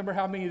Israel, do you remember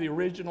how many of the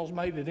originals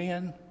made it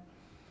in?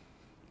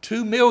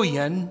 2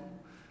 million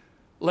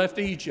left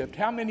Egypt.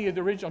 How many of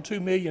the original 2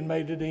 million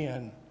made it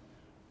in?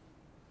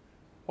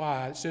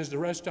 Why? It says the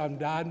rest of them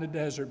died in the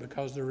desert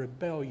because of their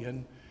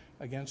rebellion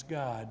against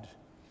God.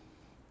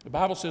 The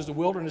Bible says the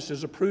wilderness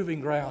is a proving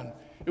ground.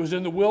 It was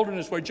in the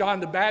wilderness where John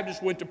the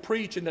Baptist went to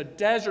preach, in the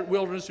desert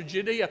wilderness of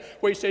Judea,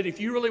 where he said, if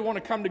you really want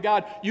to come to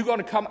God, you're going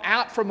to come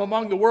out from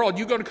among the world.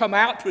 You're going to come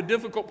out to a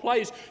difficult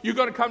place. You're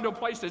going to come to a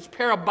place that's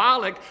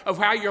parabolic of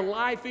how your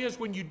life is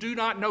when you do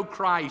not know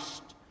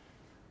Christ.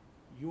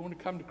 You want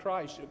to come to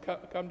Christ,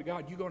 come to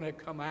God, you're going to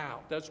come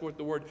out. That's what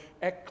the word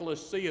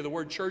ecclesia, the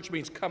word church,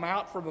 means. Come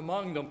out from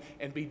among them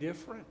and be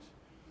different.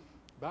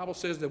 The Bible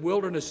says the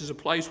wilderness is a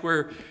place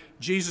where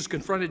Jesus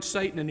confronted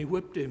Satan and he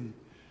whipped him.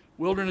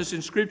 Wilderness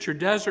in Scripture,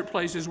 desert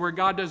places where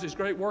God does His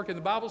great work. And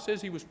the Bible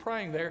says He was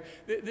praying there.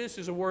 This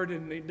is a word,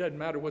 and it doesn't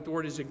matter what the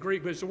word is in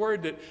Greek, but it's a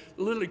word that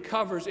literally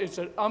covers, it's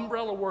an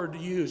umbrella word to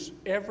use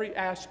every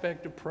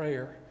aspect of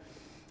prayer.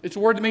 It's a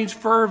word that means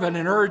fervent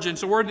and urgent.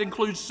 It's a word that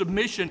includes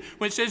submission.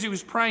 When it says he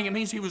was praying, it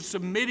means he was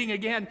submitting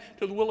again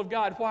to the will of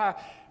God. Why?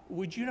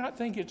 Would you not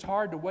think it's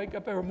hard to wake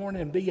up every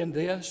morning and be in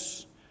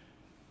this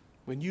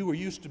when you were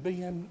used to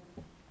being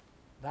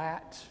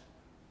that?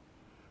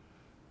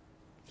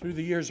 Through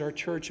the years, our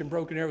church in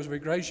Broken Arrow was very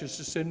gracious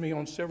to send me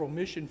on several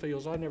mission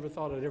fields I never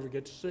thought I'd ever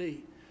get to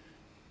see.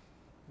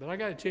 But I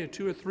got to tell you,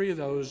 2 or 3 of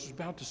those,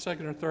 about the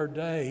second or third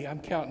day, I'm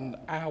counting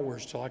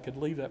hours till I could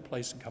leave that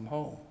place and come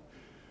home.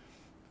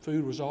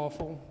 Food was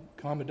awful.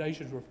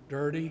 Accommodations were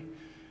dirty.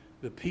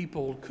 The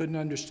people couldn't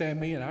understand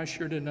me, and I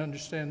sure didn't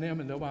understand them.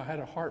 And though I had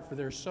a heart for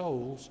their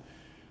souls,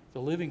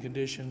 the living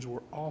conditions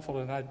were awful.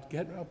 And I'd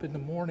get up in the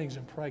mornings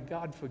and pray,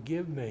 God,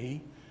 forgive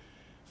me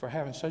for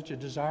having such a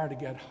desire to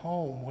get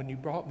home when you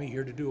brought me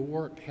here to do a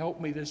work. Help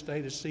me this day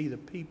to see the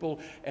people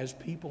as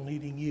people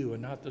needing you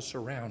and not the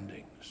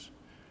surroundings.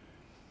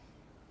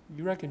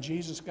 You reckon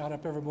Jesus got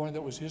up every morning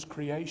that was His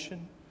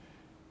creation?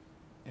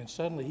 And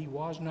suddenly He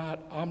was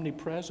not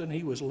omnipresent,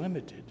 He was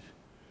limited.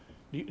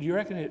 Do you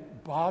reckon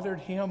it bothered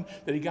Him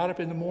that He got up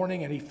in the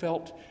morning and He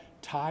felt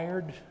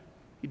tired?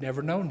 He'd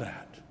never known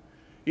that.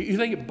 You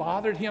think it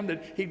bothered Him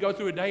that He'd go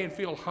through a day and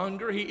feel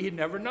hunger? He'd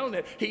never known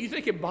that. You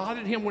think it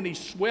bothered Him when He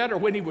sweat or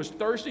when He was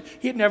thirsty?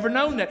 He'd never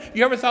known that.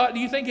 Do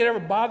you think it ever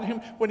bothered Him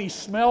when He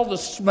smelled the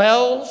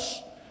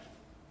smells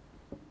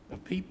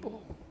of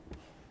people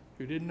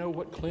who didn't know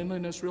what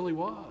cleanliness really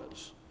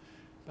was?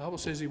 The Bible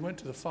says He went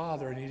to the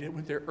Father, and He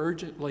went there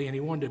urgently, and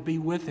He wanted to be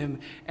with Him,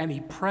 and He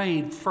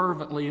prayed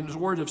fervently in His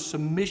word of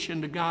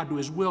submission to God, to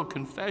His will,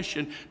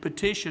 confession,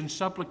 petition,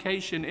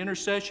 supplication,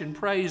 intercession,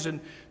 praise,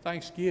 and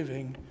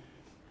thanksgiving.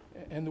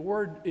 And the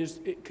word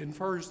it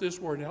confers this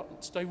word. Now,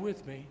 stay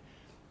with me.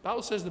 The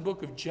Bible says in the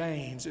book of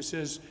James, it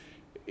says,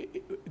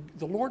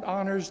 the Lord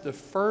honors the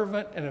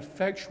fervent and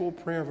effectual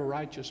prayer of a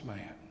righteous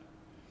man.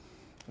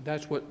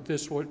 That's what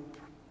this word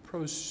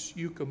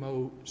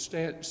proseuchomai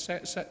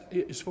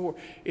is for.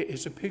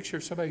 It's a picture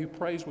of somebody who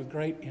prays with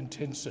great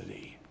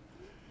intensity.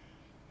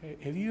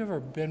 Have you ever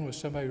been with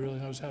somebody who really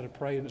knows how to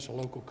pray and it's a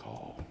local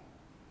call?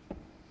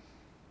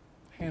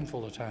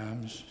 Handful of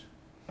times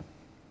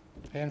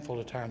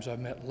I've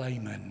met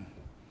laymen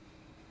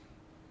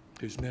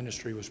whose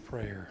ministry was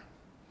prayer.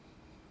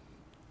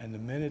 And the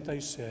minute they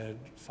said,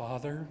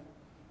 Father,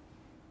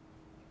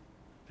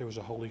 there was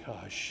a holy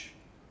hush.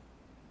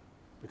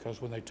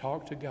 Because when they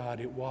talked to God,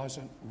 it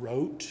wasn't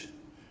rote,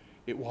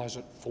 it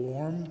wasn't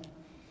form,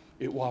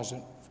 it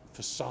wasn't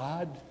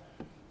facade,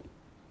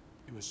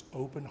 it was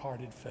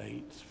open-hearted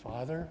faith.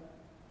 Father,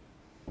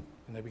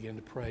 and they began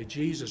to pray.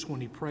 Jesus, when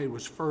He prayed,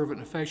 was fervent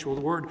and effectual.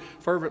 The word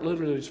fervent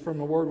literally is from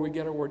the word we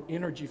get our word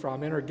energy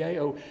from,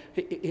 energeo.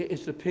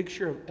 It's the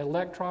picture of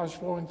electrons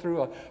flowing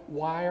through a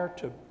wire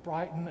to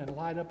brighten and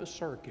light up a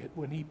circuit.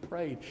 When He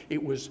prayed,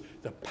 it was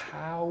the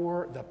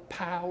power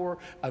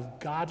of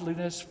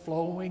godliness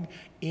flowing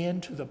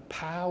into the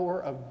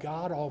power of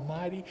God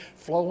Almighty,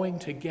 flowing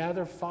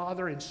together,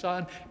 Father and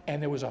Son, and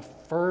there was a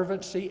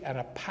fervency and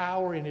a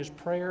power in His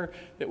prayer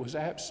that was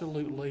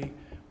absolutely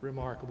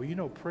remarkable. You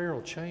know, prayer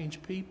will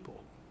change people.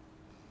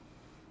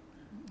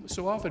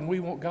 So often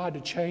we want God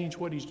to change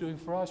what He's doing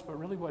for us, but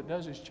really what it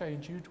does is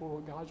change you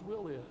toward what God's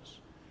will is.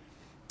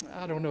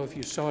 I don't know if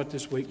you saw it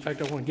this week. In fact,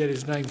 I want to get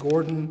his name.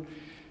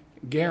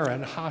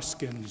 Garen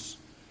Hoskins.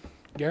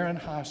 Garen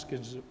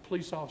Hoskins, a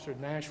police officer in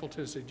Nashville,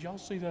 Tennessee. Did y'all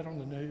see that on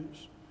the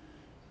news?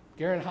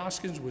 Garen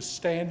Hoskins was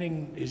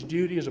standing his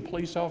duty as a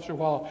police officer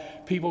while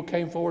people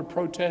came forward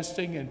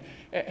protesting, and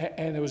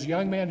there was a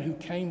young man who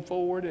came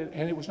forward,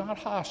 and it was not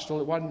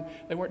hostile.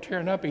 They weren't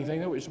tearing up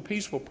anything. It was a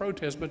peaceful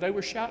protest, but they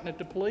were shouting at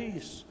the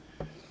police.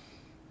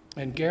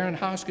 And Garen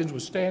Hoskins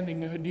was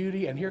standing on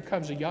duty, and here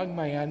comes a young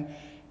man,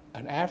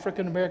 an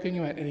African-American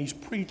young man, and he's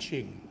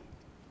preaching.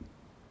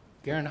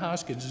 Garen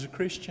Hoskins is a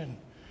Christian.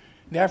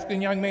 The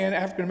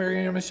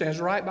African-American young man stands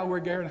right by where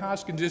Garen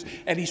Hoskins is,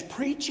 and he's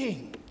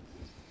preaching.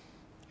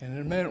 And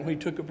in a minute, when he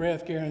took a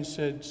breath, Garen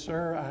said,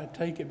 "Sir, I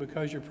take it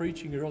because you're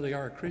preaching, you really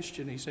are a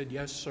Christian." He said,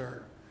 "Yes,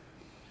 sir."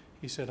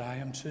 He said, I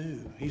am too.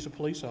 He's a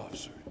police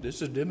officer. This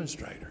is a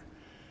demonstrator.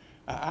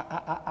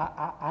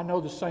 I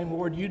know the same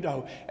Lord you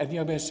know. And the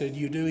young man said,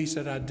 you do? He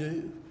said, I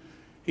do.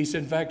 He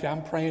said, in fact,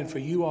 I'm praying for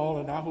you all,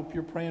 and I hope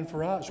you're praying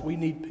for us. We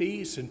need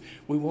peace, and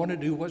we want to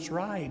do what's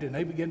right. And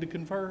they began to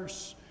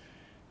converse.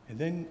 And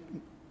then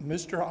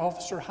Mr.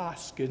 Officer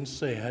Hoskins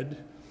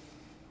said,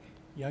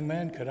 young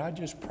man, could I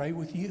just pray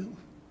with you?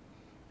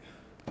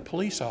 A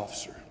police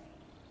officer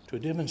to a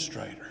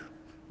demonstrator,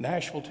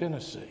 Nashville,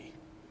 Tennessee.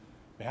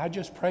 May I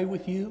just pray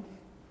with you?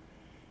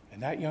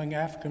 And that young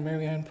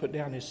African-American man put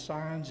down his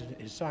sign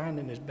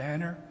and his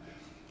banner,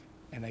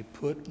 and they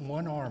put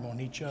one arm on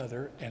each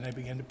other, and they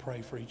began to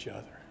pray for each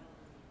other.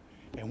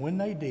 And when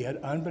they did,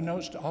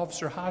 unbeknownst to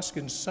Officer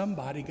Hoskins,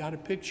 somebody got a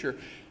picture.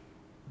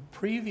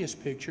 Previous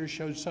pictures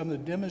showed some of the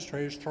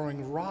demonstrators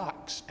throwing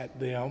rocks at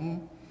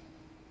them.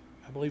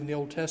 I believe in the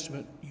Old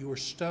Testament, you were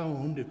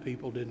stoned if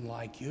people didn't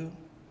like you.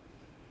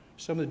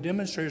 Some of the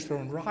demonstrators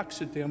throwing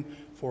rocks at them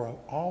for an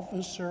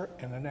officer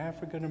and an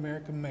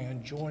African-American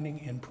man joining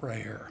in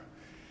prayer.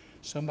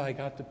 Somebody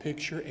got the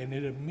picture, and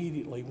it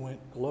immediately went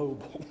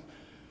global.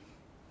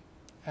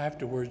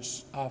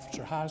 Afterwards,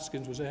 Officer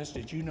Hoskins was asked,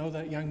 did you know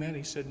that young man?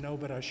 He said, no,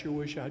 but I sure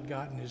wish I'd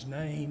gotten his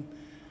name.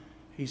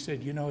 He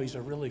said, you know, he's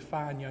a really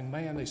fine young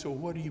man. They said, well,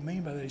 what do you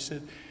mean by that? He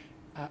said,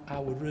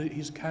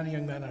 he's the kind of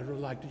young man I'd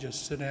really like to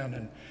just sit down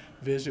and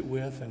visit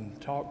with and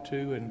talk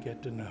to and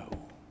get to know.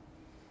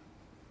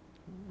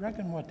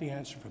 Reckon what the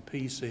answer for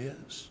peace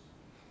is?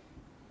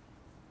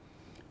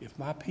 If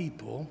my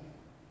people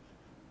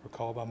are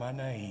called by my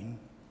name,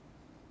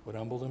 would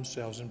humble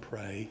themselves and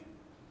pray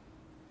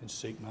and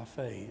seek my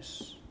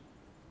face,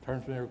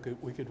 turn from their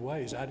wicked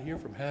ways, I'd hear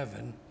from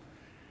heaven.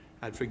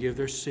 I'd forgive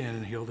their sin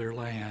and heal their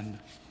land.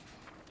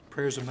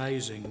 Prayer's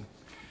amazing.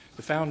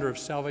 The founder of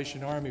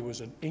Salvation Army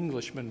was an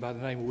Englishman by the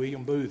name of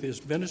William Booth.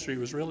 His ministry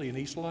was really in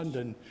East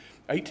London.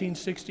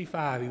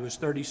 1865, he was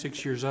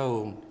 36 years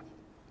old.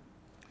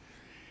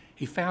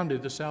 He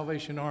founded the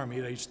Salvation Army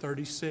at age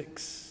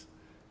 36.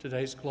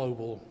 Today's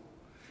global.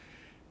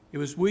 It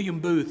was William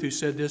Booth who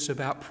said this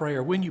about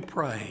prayer. When you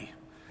pray,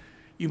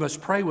 you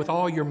must pray with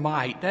all your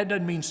might. That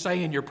doesn't mean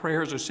saying your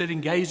prayers or sitting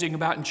gazing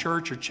about in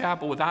church or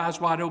chapel with eyes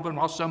wide open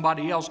while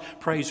somebody else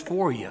prays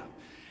for you.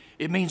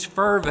 It means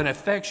fervent,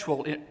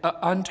 effectual,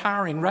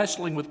 untiring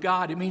wrestling with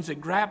God. It means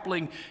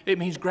grappling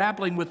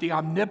with the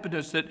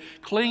omnipotence, that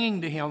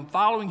clinging to Him,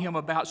 following Him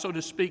about, so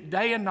to speak,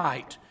 day and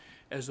night,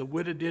 as the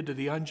widow did to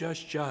the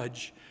unjust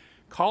judge.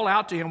 Call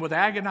out to Him with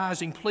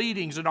agonizing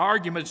pleadings and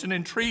arguments and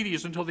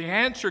entreaties until the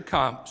answer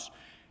comes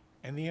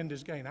and the end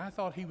is gained. I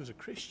thought he was a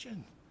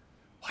Christian.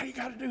 Why you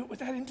got to do it with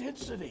that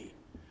intensity?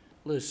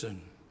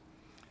 Listen,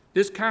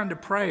 this kind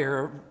of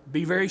prayer,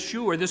 be very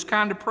sure, this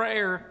kind of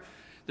prayer,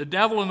 the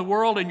devil and the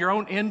world and your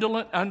own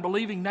indolent,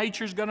 unbelieving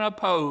nature is going to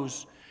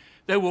oppose.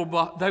 They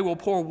will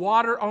pour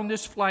water on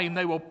this flame.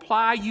 They will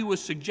ply you with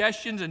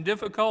suggestions and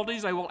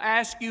difficulties. They will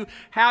ask you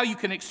how you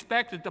can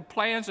expect that the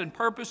plans and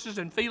purposes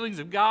and feelings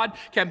of God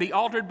can be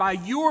altered by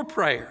your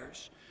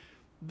prayers.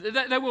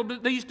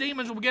 These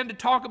demons will begin to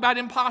talk about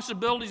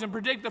impossibilities and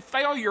predict the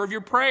failure of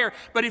your prayer.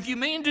 But if you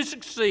mean to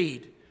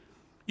succeed,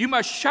 you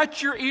must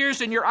shut your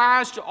ears and your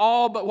eyes to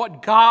all but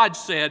what God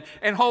said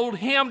and hold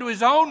Him to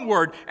His own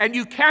word. And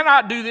you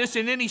cannot do this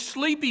in any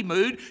sleepy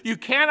mood. You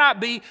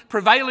cannot be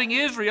prevailing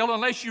Israel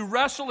unless you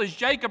wrestle as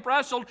Jacob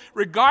wrestled,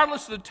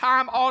 regardless of the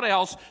time, aught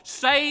else,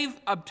 save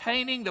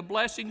obtaining the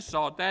blessing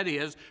sought. That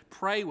is,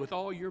 pray with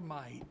all your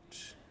might.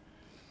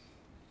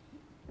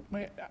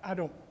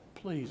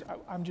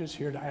 I'm just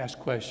here to ask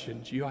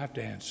questions. You'll have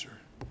to answer.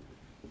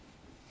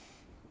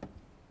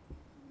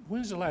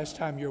 When's the last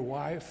time your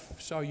wife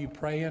saw you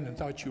praying and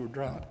thought you were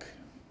drunk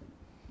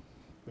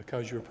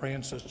because you were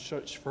praying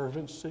such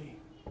fervency?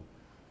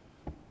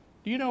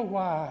 Do you know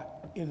why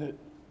in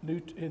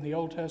the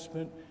Old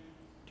Testament,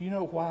 do you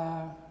know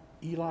why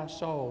Eli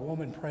saw a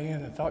woman praying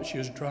and thought she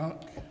was drunk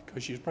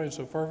because she was praying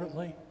so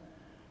fervently?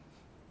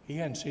 He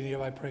hadn't seen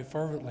anybody pray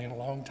fervently in a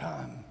long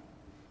time.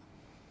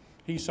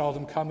 He saw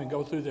them come and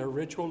go through their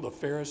ritual.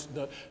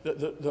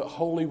 The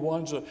holy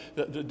ones,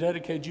 the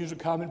dedicated Jews would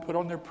come and put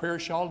on their prayer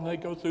shawl, and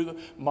they'd go through the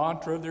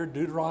mantra of their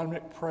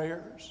Deuteronomic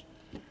prayers.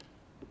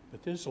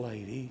 But this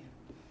lady,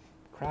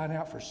 crying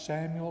out for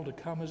Samuel to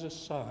come as a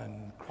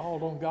son,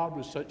 called on God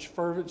with such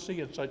fervency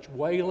and such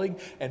wailing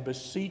and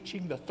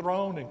beseeching the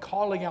throne and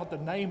calling out the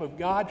name of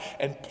God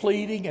and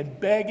pleading and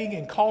begging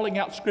and calling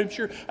out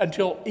Scripture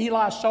until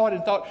Eli saw it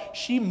and thought,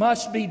 she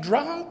must be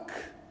drunk.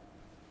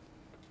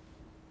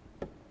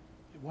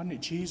 Wasn't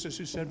it Jesus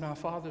who said, my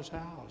Father's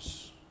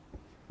house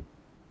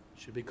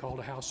should be called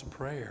a house of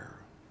prayer?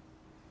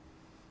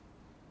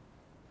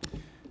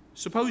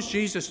 Suppose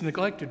Jesus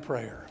neglected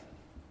prayer.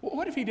 Well,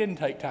 what if He didn't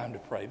take time to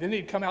pray? Then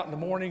He'd come out in the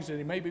mornings and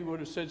He maybe would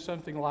have said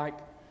something like,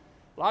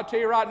 well, I'll tell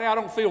you right now, I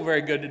don't feel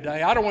very good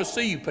today. I don't want to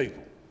see you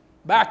people.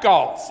 Back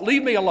off.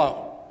 Leave me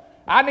alone.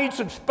 I need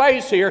some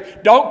space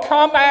here. Don't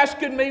come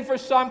asking me for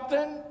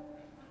something.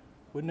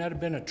 Wouldn't that have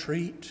been a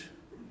treat?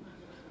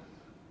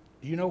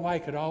 Do you know why He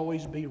could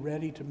always be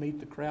ready to meet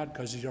the crowd?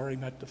 Because He's already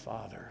met the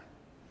Father.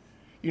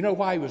 You know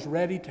why he was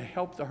ready to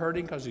help the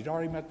hurting? Because he'd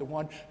already met the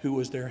one who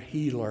was their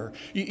healer.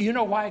 You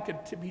know why he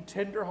could be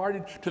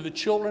tenderhearted to the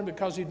children?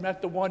 Because he'd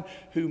met the one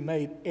who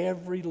made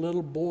every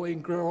little boy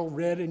and girl,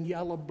 red and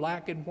yellow,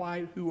 black and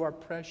white, who are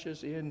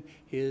precious in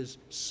his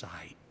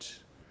sight.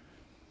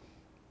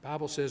 The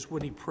Bible says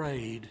when he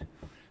prayed,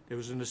 there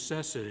was a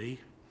necessity.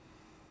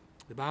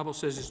 The Bible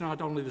says it's not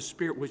only the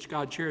spirit which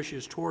God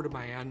cherishes toward a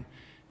man,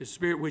 the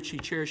spirit which he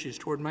cherishes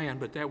toward man,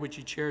 but that which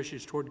he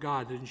cherishes toward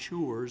God that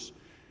ensures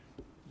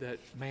that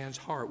man's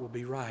heart will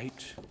be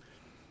right.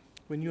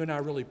 When you and I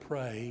really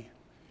pray,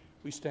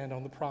 we stand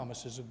on the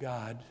promises of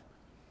God.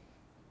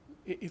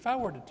 If I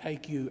were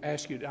to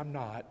ask you, I'm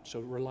not, so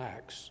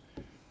relax.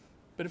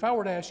 But if I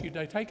were to ask you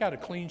today, take out a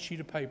clean sheet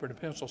of paper and a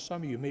pencil,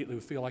 some of you immediately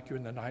would feel like you're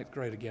in the 9th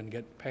grade again and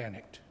get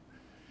panicked.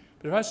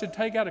 But if I said,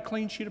 take out a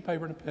clean sheet of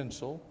paper and a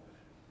pencil,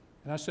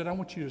 and I said, I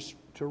want you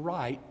to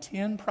write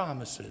 10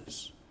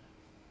 promises.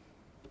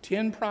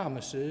 10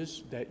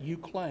 promises that you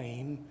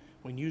claim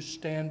when you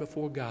stand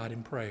before God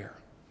in prayer.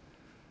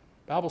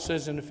 The Bible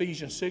says in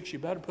Ephesians 6, you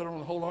better put on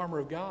the whole armor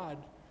of God.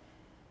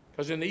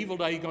 Because in the evil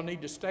day, you're going to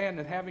need to stand,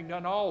 and having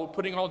done all,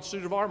 putting on the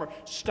suit of armor,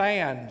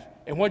 stand.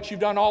 And once you've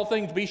done all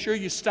things, be sure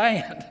you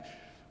stand.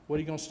 What are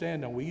you going to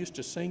stand on? We used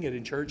to sing it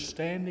in church,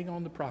 standing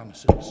on the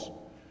promises.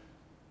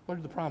 What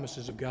are the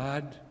promises of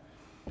God?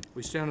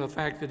 We stand on the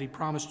fact that he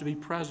promised to be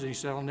present. He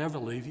said, I'll never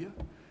leave you.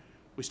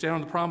 We stand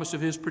on the promise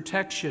of his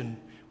protection.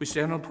 We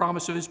stand on the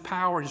promise of his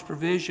power, his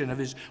provision, of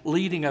his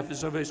leading, of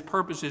his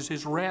purposes,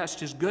 his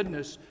rest, his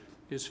goodness,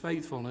 his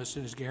faithfulness,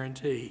 and his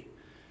guarantee.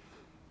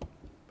 The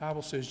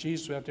Bible says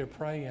Jesus was out there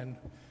praying,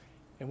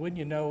 and wouldn't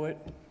you know it?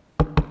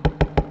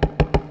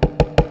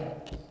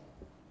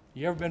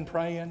 You ever been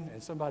praying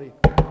and somebody,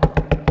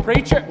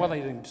 preacher, well, they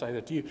didn't say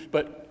that to you,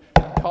 but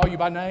call you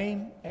by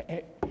name?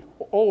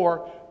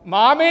 Or,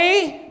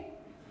 Mommy,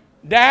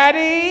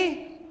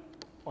 Daddy,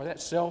 or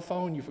that cell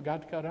phone you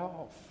forgot to cut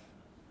off.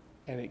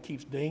 And it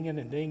keeps dinging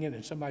and dinging,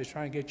 and somebody's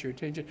trying to get your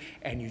attention,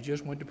 and you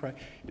just went to pray.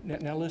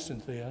 Now listen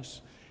to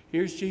this.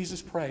 Here's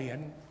Jesus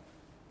praying.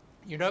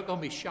 You're not going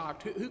to be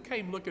shocked. Who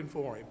came looking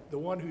for him? The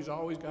one who's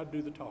always got to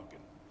do the talking.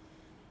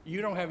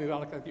 You don't have anybody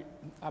like that.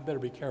 I better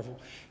be careful.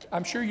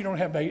 I'm sure you don't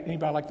have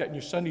anybody like that in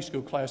your Sunday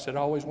school class that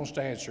always wants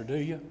to answer, do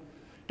you?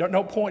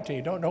 Don't point to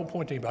you. Don't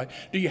point to anybody.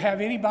 Do you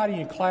have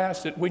anybody in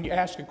class that when you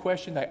ask a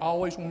question, they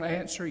always want to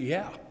answer?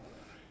 Yeah.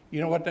 You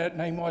know what that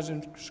name was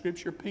in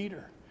Scripture?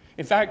 Peter.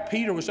 In fact,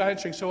 Peter was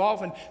answering so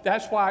often.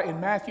 That's why in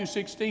Matthew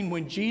 16,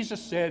 when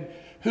Jesus said,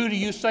 who do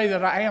you say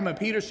that I am? And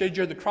Peter said,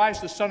 you're the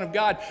Christ, the Son of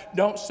God.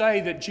 Don't say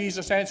that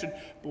Jesus answered,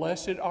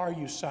 blessed are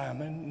you,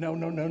 Simon.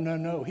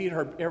 No. He had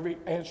heard every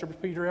answer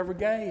Peter ever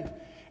gave.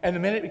 And the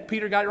minute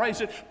Peter got it right,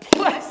 he said,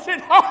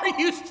 blessed are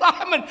you,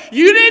 Simon.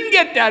 You didn't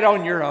get that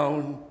on your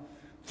own.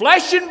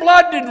 Flesh and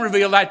blood didn't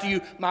reveal that to you.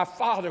 My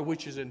Father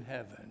which is in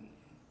heaven.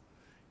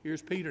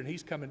 Here's Peter, and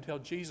he's come and tell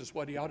Jesus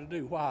what he ought to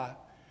do. Why?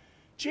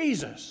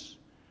 Jesus,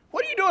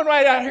 what are you doing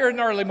right out here in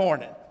the early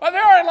morning? Well,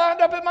 they're already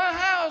lined up at my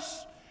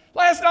house.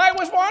 Last night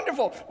was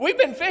wonderful. We've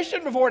been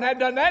fishing before and had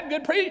done that.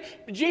 Good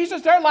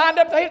Jesus, they're lined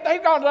up.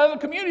 They've gone to other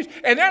communities,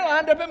 and they're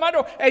lined up at my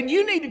door. And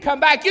you need to come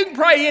back. You can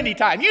pray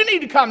anytime. You need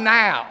to come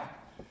now.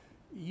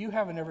 You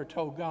haven't ever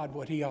told God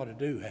what he ought to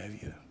do, have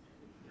you?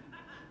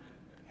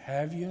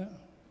 Have you?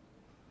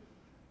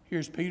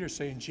 Here's Peter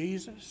saying,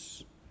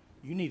 Jesus,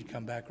 you need to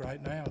come back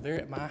right now. They're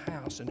at my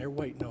house, and they're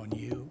waiting on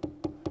you.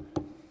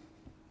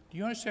 Do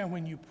you understand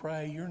when you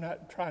pray, you're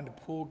not trying to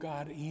pull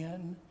God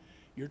in.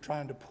 You're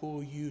trying to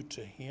pull you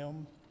to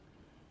him.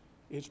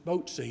 It's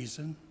boat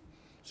season.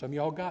 Some of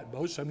y'all got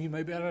boats. Some of you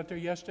may be out there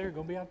yesterday or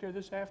going to be out there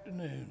this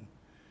afternoon.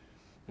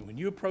 And when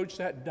you approach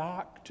that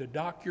dock to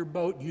dock your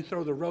boat, you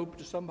throw the rope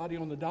to somebody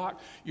on the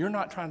dock, you're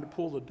not trying to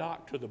pull the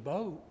dock to the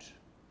boat.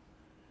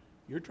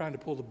 You're trying to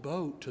pull the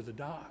boat to the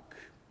dock.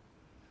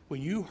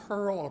 When you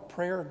hurl a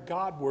prayer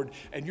Godward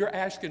and you're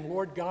asking,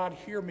 Lord God,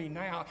 hear me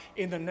now.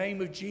 In the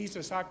name of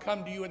Jesus, I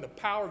come to you in the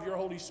power of your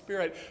Holy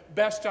Spirit.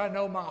 Best I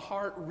know my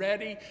heart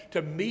ready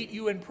to meet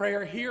you in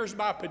prayer. Here's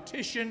my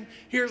petition.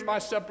 Here's my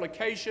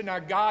supplication. Now,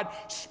 God,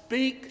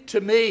 speak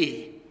to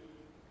me.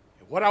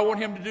 What I want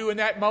him to do in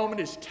that moment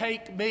is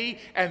take me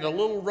and the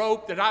little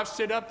rope that I've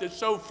set up that's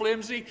so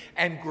flimsy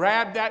and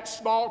grab that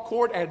small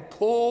cord and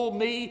pull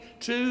me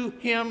to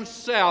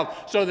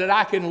himself so that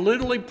I can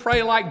literally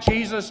pray like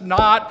Jesus,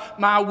 not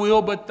my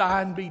will but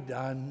thine be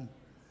done.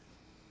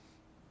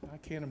 I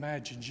can't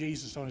imagine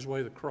Jesus on his way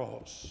to the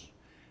cross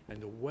and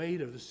the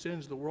weight of the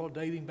sins of the world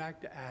dating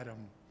back to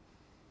Adam.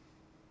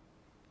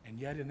 And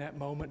yet in that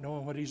moment,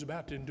 knowing what he's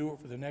about to endure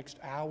for the next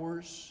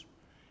hours,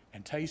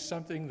 and taste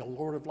something the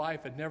Lord of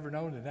life had never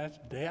known, and that's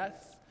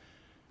death,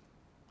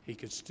 he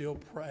could still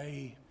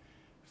pray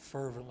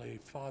fervently,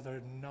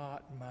 Father,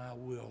 not my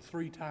will,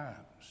 3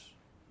 times.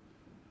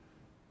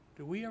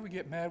 Do we ever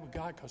get mad with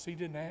God because he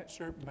didn't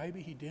answer?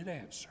 Maybe he did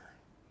answer.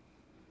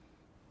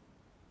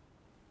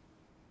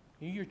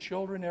 Your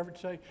children ever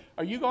say,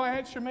 are you going to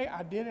answer me?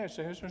 I did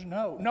answer. The answer is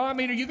no. No, I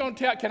mean, are you going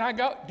to tell, can I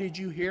go? Did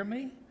you hear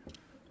me?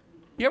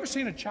 You ever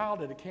seen a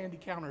child at a candy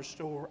counter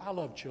store? I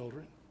love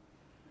children.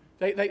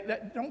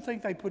 Don't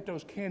think they put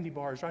those candy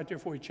bars right there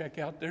before you check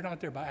out. They're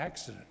not there by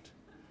accident.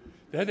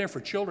 They're there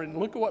for children.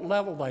 Look at what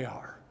level they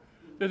are.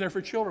 They're there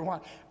for children. Why?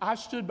 I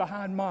stood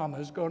behind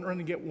mamas, going around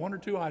and get one or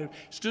two items.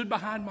 Stood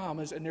behind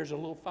mamas, and there's a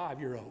little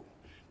 5-year-old.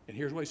 And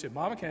here's what he said: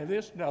 Mama, can I have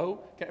this?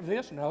 No. Can I have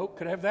this? No.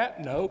 Could I have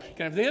that? No. Can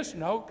I have this?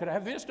 No. Could I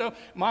have this? No.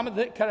 Mama,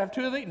 can I have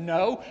 2 of these?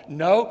 No.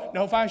 No.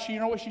 No. Fine. You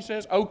know what she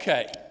says?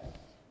 Okay.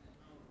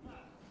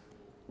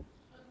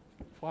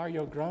 Why are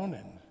you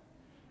groaning?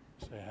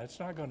 Say, that's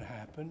not going to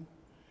happen.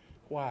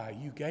 Why?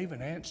 You gave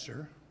an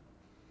answer.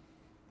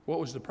 What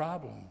was the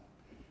problem?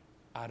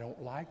 I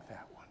don't like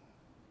that one.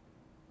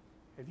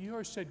 Have you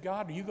ever said,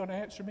 God, are you going to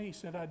answer me? He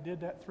said, I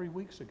did that 3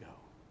 weeks ago.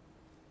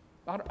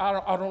 I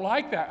don't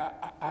like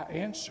that. I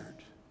answered.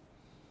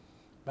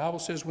 The Bible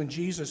says when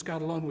Jesus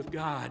got alone with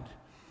God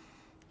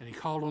and he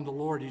called on the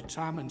Lord,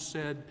 Simon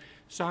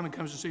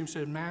comes to see him and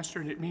said, Master,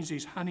 and it means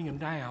he's hunting him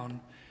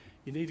down.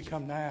 You need to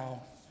come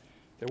now.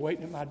 They're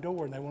waiting at my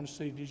door and they want to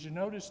see. Did you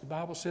notice the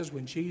Bible says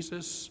when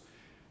Jesus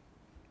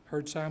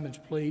heard Simon's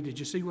plea, did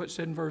you see what it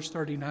said in verse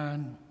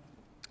 39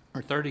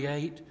 or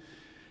 38?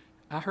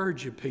 I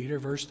heard you, Peter,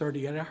 verse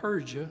 38, I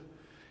heard you.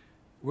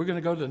 We're going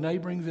to go to the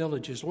neighboring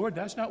villages. Lord,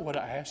 that's not what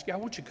I asked you. I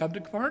want you to come to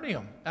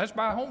Capernaum. That's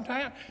my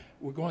hometown.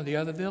 We're going to the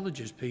other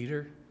villages,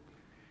 Peter,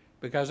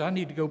 because I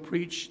need to go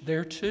preach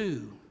there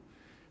too.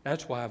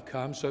 That's why I've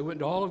come. So he went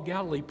to all of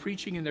Galilee,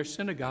 preaching in their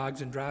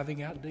synagogues and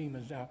driving out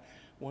demons. Now,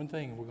 one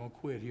thing, we're going to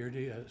quit. Here it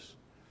is.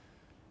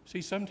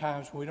 See,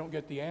 sometimes when we don't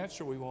get the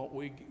answer we want,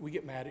 we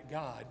get mad at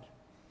God,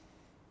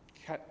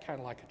 kind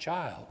of like a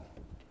child.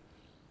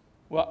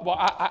 Well,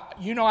 I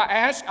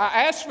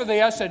asked for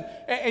this,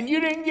 and you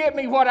didn't get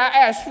me what I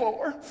asked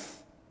for.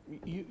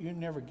 You're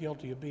never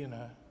guilty of being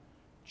a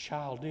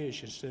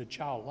childish instead of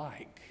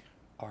childlike,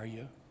 are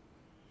you?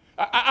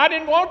 I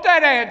didn't want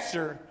that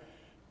answer,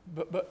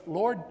 but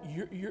Lord,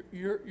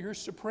 you're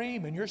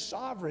supreme and you're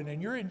sovereign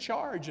and you're in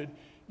charge, and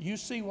you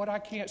see what I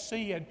can't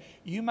see, and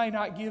you may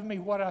not give me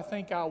what I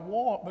think I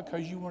want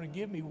because you want to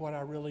give me what I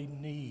really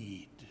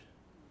need.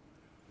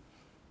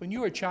 When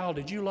you were a child,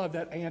 did you love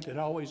that aunt that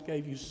always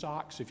gave you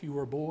socks if you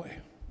were a boy?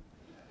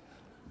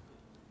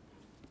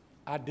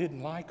 I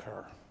didn't like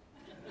her.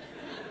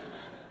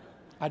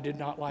 I did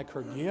not like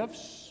her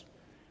gifts.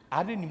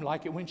 I didn't even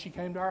like it when she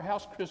came to our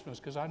house Christmas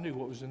because I knew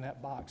what was in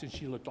that box and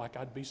she looked like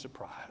I'd be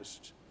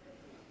surprised.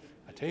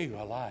 I tell you,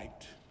 I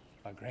liked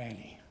my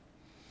granny.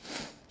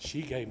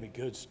 She gave me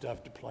good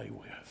stuff to play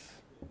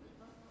with.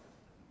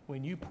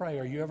 When you pray,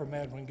 are you ever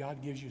mad when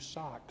God gives you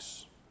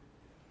socks?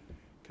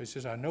 Because he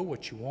says, I know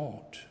what you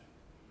want,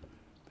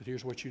 but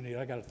here's what you need.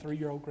 I got a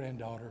 3-year-old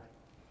granddaughter,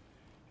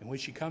 and when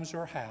she comes to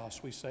our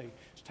house, we say,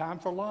 it's time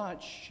for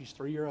lunch. She's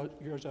 3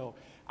 years old.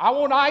 I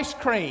want ice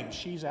cream.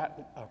 She's a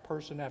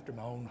person after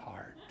my own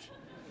heart.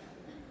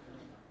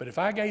 But if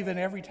I gave in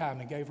every time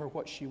and gave her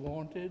what she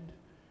wanted,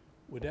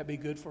 would that be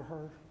good for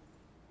her?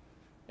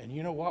 And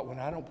you know what? When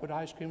I don't put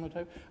ice cream on the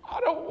table, I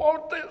don't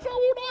want this. I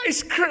want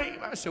ice cream.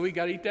 I said, we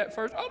got to eat that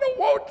first. I don't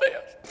want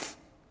this.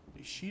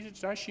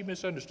 She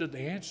misunderstood the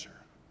answer.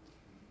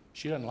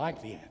 She doesn't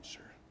like the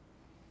answer.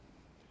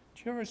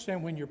 Do you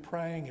understand when you're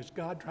praying, is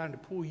God trying to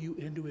pull you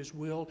into his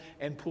will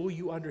and pull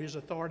you under his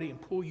authority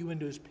and pull you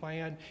into his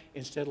plan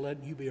instead of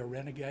letting you be a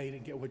renegade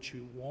and get what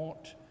you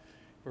want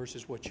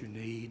versus what you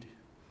need?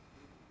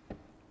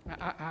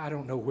 I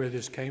don't know where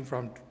this came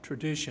from.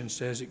 Tradition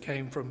says it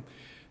came from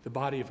the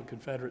body of a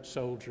Confederate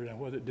soldier. Now,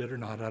 whether it did or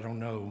not, I don't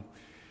know.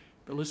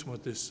 But listen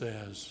what this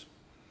says.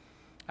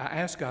 I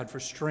asked God for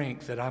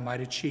strength that I might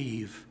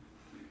achieve.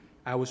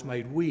 I was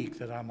made weak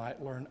that I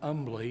might learn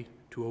humbly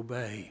to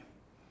obey.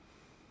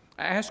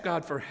 I asked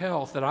God for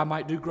health that I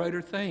might do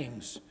greater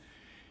things.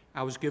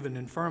 I was given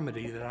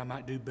infirmity that I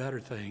might do better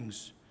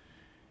things.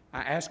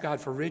 I asked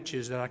God for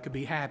riches that I could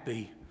be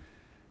happy.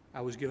 I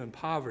was given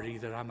poverty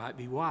that I might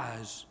be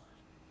wise.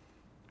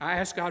 I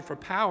asked God for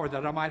power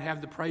that I might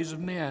have the praise of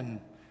men.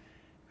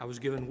 I was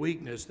given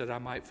weakness that I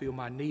might feel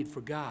my need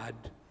for God.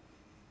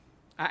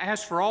 I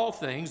asked for all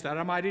things that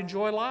I might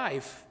enjoy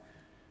life.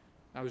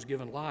 I was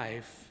given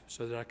life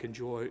so that I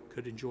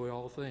could enjoy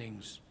all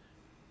things.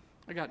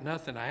 I got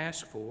nothing I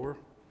asked for,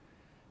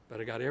 but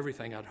I got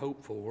everything I'd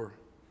hoped for.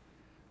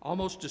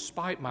 Almost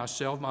despite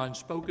myself, my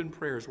unspoken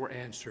prayers were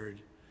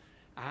answered.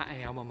 I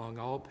am among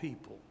all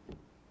people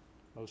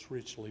most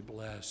richly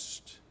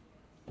blessed.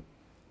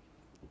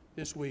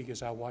 This week,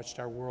 as I watched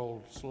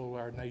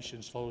our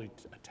nation slowly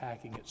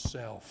attacking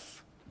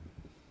itself,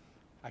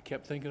 I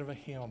kept thinking of a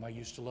hymn I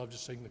used to love to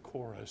sing the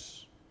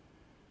chorus.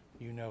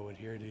 You know it,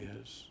 here it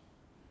is.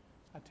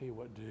 I tell you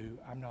what,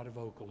 I'm not a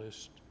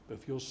vocalist, but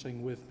if you'll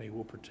sing with me,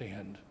 we'll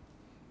pretend.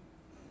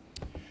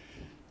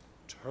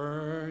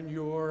 Turn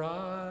your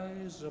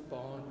eyes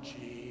upon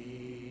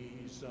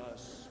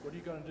Jesus. What are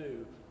you going to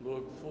do?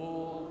 Look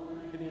full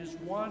in his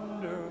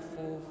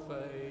wonderful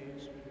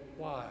face.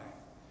 Why?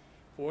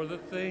 For the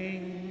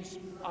things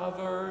of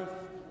earth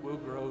will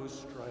grow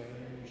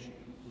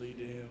strangely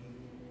dim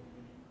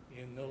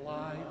in the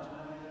light.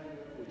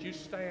 Would you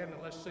stand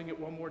and let's sing it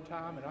one more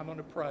time, and I'm going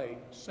to pray.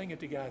 Sing it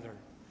together.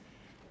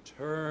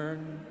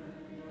 Turn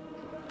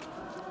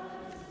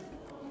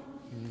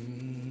Our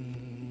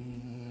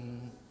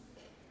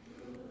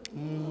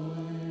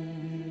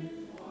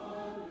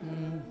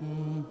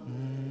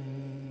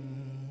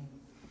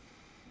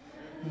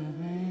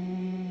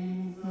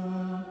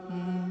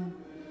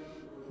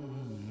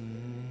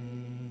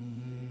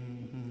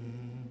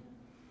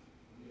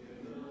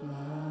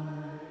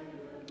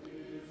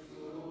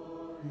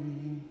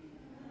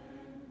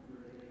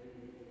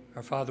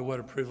Father, what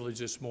a privilege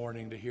this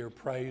morning to hear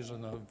praise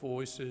on the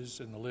voices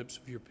and the lips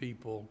of your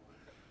people.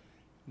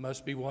 It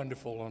must be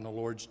wonderful on the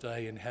Lord's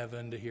Day in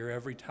heaven to hear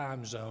every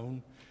time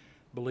zone,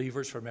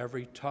 believers from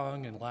every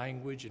tongue and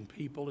language and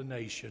people and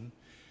nation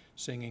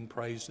singing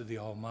praise to the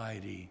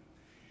Almighty.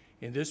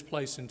 In this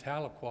place in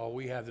Tahlequah,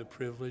 we have the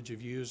privilege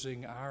of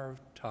using our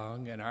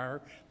tongue and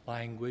our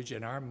language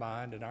and our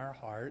mind and our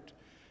heart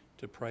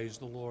to praise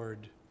the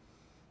Lord.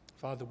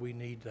 Father, we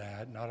need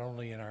that, not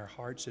only in our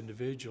hearts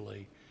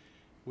individually,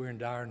 we're in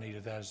dire need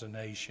of that as a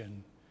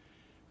nation.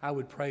 I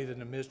would pray that in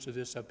the midst of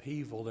this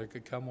upheaval, there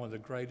could come one of the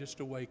greatest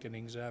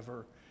awakenings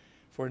ever.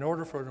 For in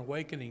order for an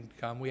awakening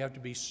to come, we have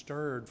to be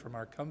stirred from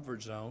our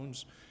comfort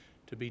zones,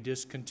 to be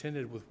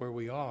discontented with where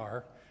we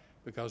are,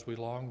 because we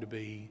long to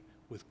be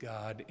with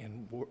God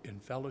in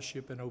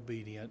fellowship and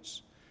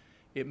obedience.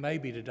 It may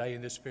be today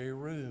in this very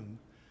room,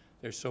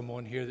 there's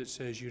someone here that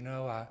says, you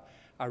know,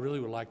 I really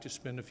would like to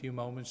spend a few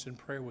moments in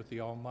prayer with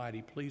the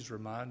Almighty. Please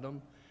remind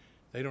them.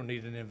 They don't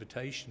need an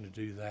invitation to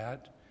do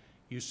that.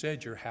 You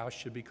said your house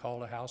should be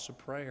called a house of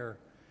prayer.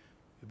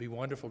 It'd be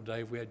wonderful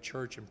today if we had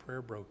church and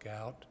prayer broke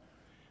out.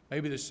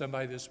 Maybe there's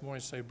somebody this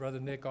morning say, Brother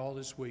Nick, all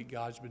this week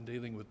God's been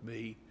dealing with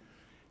me.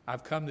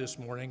 I've come this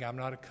morning. I'm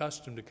not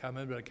accustomed to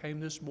coming, but I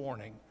came this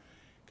morning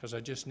because I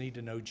just need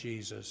to know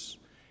Jesus.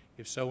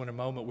 If so, in a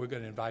moment, we're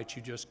going to invite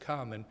you just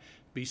come and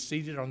be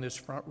seated on this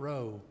front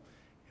row.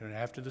 And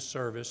after the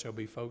service, there'll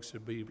be folks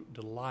that'll be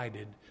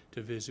delighted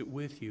to visit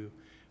with you.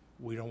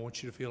 We don't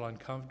want you to feel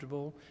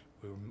uncomfortable.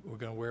 We're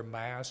going to wear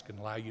masks and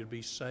allow you to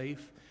be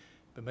safe.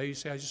 But maybe you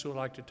say, I just would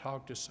like to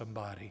talk to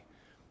somebody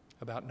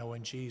about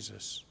knowing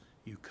Jesus.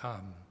 You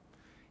come.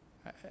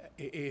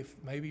 If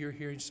maybe you're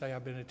here and you say,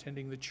 I've been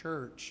attending the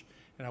church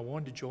and I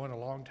wanted to join a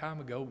long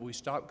time ago, but we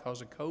stopped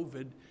because of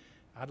COVID.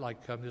 I'd like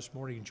to come this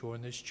morning and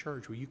join this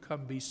church. Will you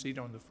come be seated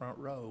on the front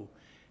row?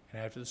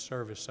 And after the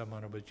service,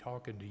 someone will be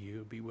talking to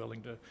you, be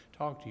willing to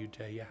talk to you,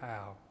 tell you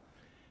how.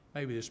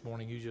 Maybe this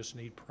morning you just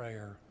need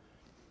prayer.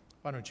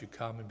 Why don't you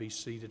come and be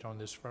seated on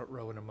this front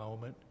row in a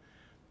moment?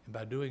 And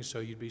by doing so,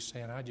 you'd be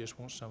saying, I just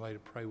want somebody to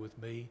pray with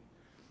me.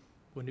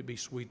 Wouldn't it be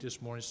sweet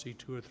this morning to see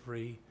 2 or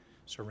 3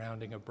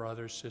 surrounding a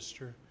brother,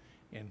 sister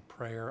in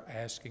prayer,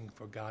 asking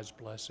for God's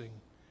blessing?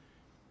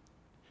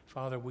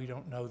 Father, we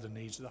don't know the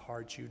needs of the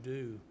hearts. You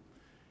do.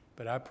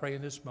 But I pray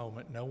in this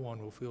moment, no one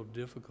will feel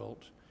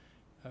difficult,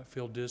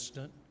 feel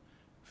distant,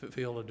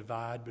 feel a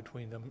divide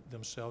between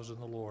themselves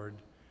and the Lord,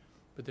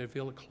 but they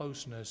feel a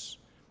closeness.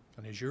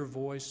 And as your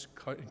voice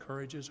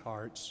encourages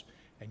hearts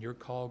and your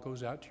call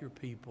goes out to your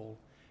people,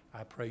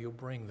 I pray you'll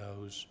bring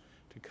those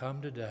to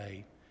come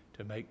today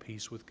to make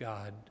peace with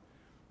God.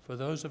 For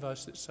those of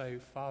us that say,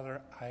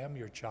 Father, I am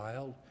your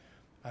child,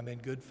 I'm in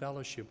good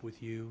fellowship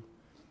with you,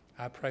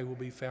 I pray we'll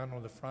be found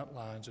on the front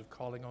lines of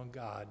calling on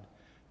God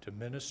to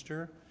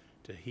minister,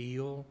 to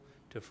heal,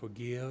 to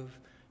forgive,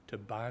 to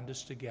bind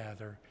us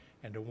together,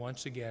 and to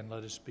once again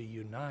let us be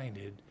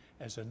united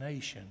as a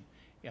nation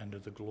under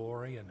the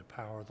glory and the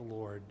power of the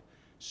Lord.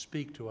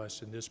 Speak to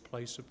us in this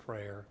place of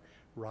prayer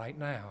right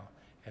now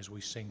as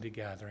we sing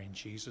together in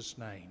Jesus'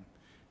 name.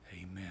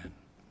 Amen.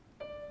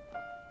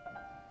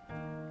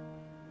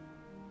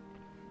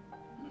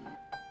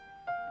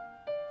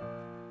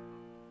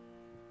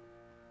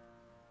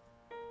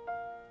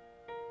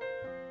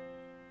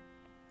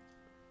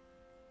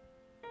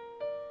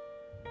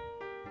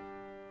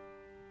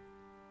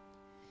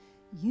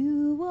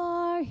 You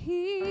are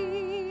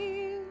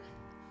here,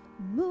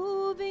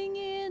 moving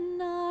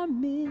in our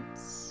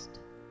midst.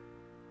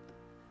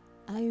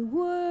 I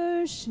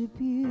worship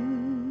you.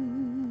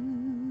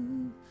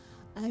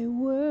 I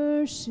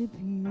worship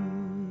you.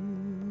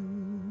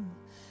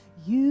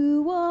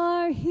 You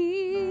are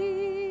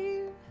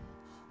here,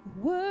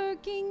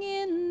 working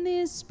in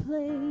this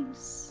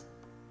place.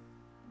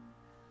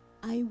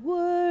 I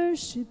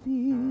worship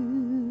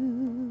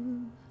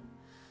you.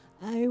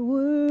 I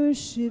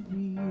worship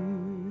you.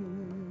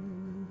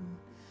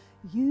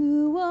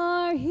 You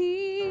are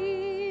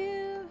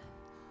here,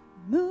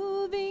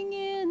 moving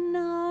in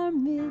our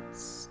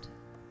midst.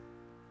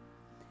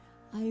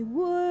 I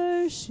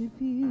worship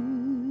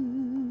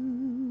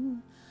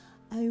you.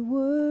 I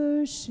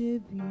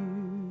worship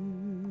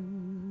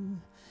you.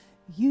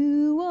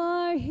 You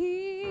are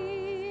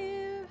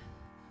here,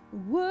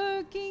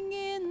 working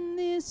in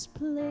this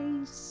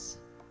place.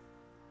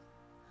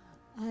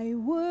 I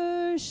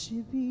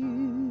worship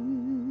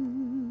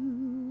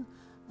you.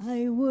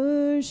 I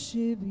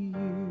worship you.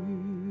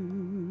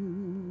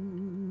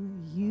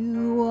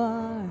 You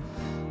are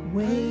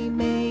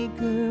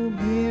waymaker,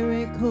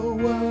 miracle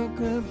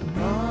worker,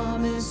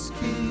 promise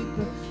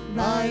keeper,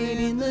 light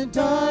in the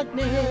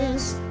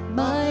darkness.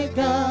 My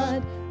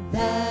God,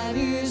 that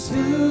is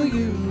who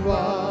you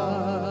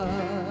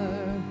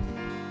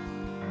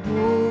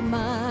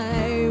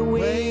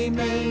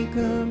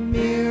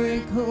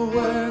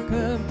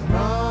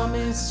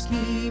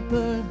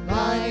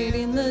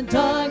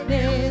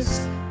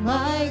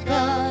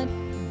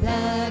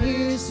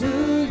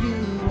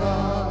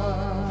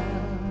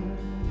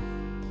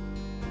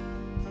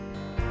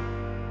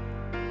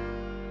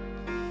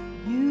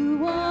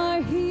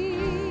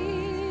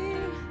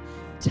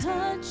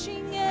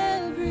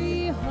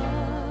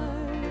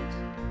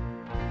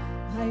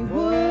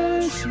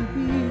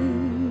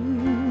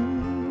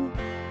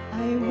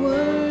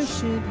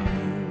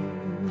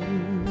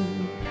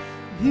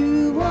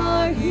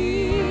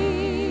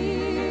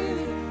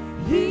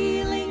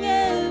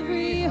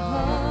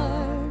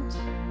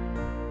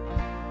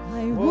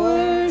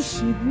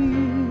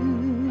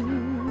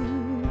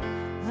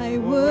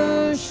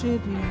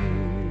worship you.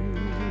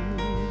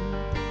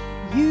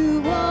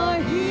 You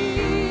are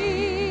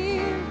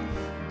here,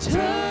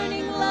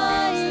 turning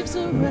lives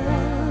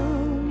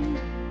around.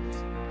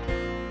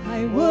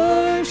 I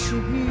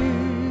worship you.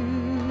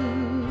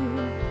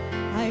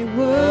 I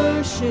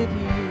worship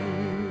you.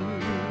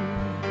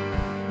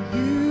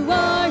 You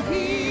are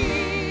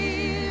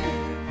here,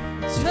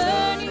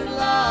 turning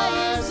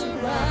lives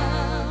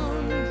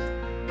around.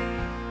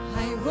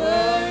 I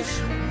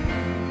worship you.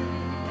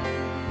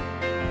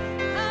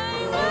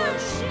 I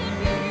worship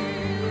you.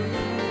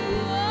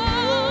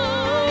 Oh,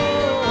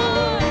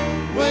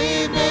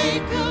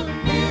 Waymaker,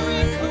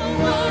 miracle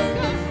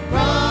worker,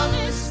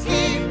 promise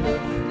keeper,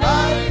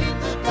 light in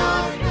the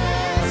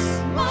darkness.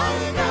 My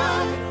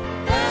God,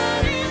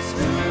 that is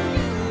who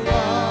you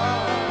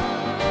are.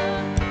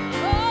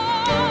 Oh,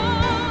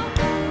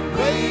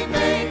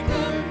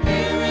 Waymaker,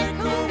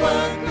 miracle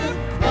worker,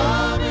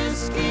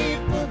 promise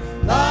keeper,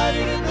 light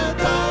in the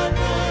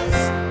darkness.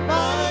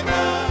 My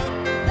God,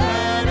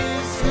 that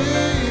is who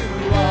you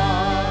are.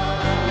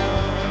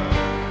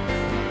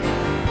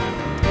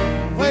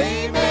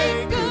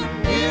 Waymaker,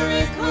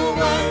 miracle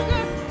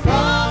worker,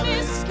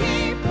 promise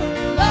keeper,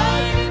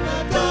 light in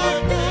the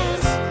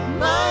darkness.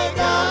 My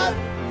God,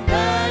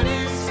 that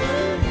is who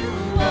you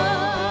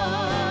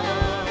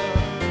are.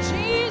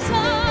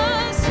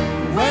 Jesus,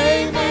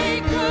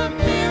 Waymaker,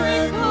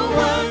 miracle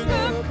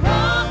worker,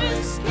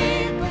 promise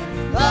keeper,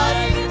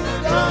 light in the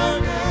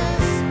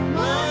darkness.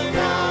 My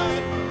God,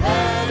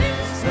 that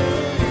is who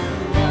you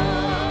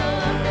are.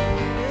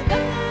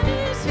 That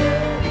is who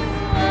you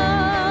are.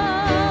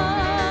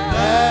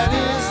 That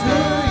is who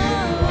you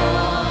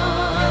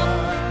are.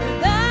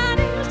 That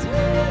is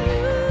who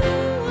you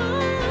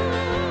are.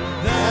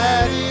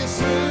 That is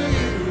who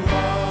you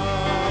are.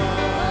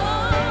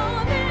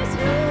 Oh, that is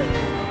who you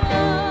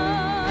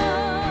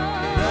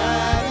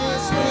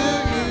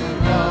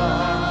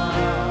are.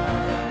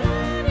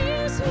 That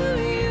is who you are. That is who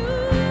you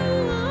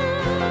are.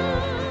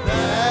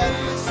 That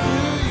is who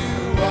you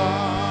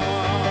are.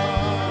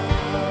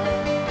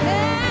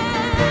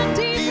 And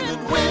even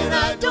when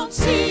I don't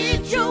see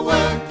it, you're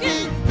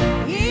working.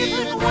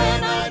 Even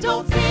when I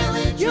don't feel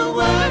it, you're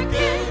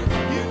working.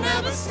 You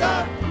never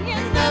stop. You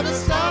never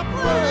stop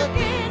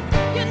working.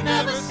 You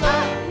never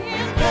stop.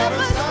 You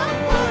never stop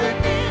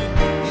working.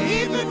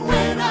 Even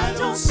when I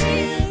don't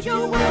see it,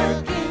 you're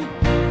working.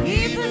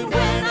 Even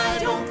when I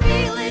don't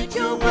feel it,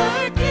 you're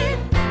working.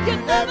 You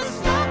never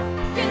stop.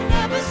 You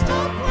never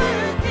stop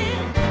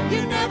working.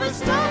 You never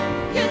stop.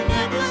 You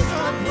never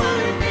stop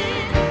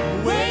working.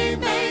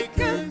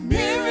 Waymaker,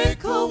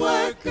 miracle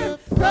worker,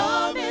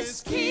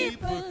 promise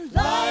keeper,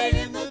 light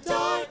in the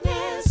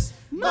darkness.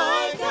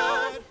 My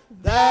God,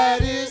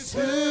 that is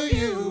who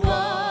you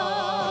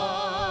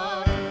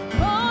are.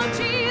 Oh,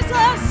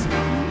 Jesus,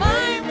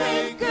 my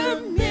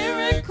maker,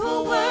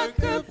 miracle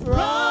worker,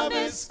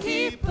 promise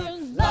keeper,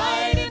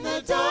 light in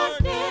the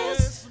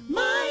darkness.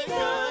 My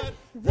God,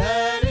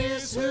 that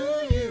is who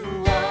you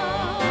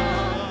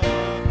are.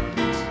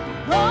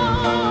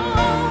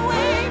 Oh,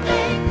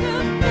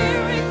 Waymaker,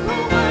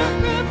 miracle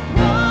worker,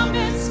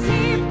 promise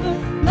keeper,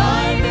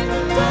 light in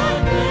the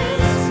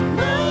darkness.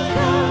 My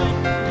God,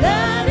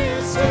 that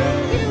is who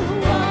you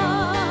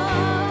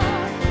are.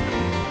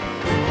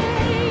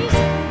 Praise,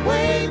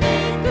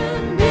 Waymaker,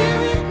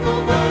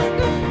 miracle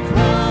worker,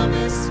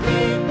 promise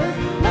keeper,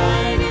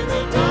 light in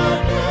the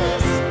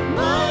darkness.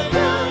 My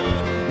God,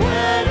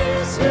 that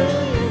is who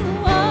you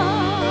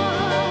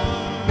are.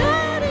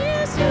 That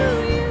is who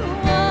you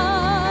are.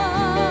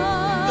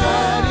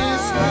 That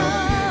is who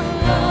you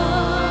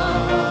are.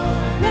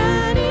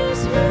 That is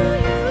who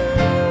you are.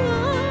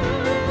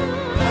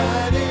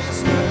 That is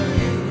who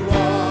you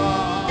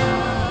are.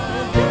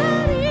 That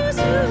is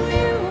who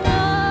you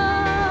are.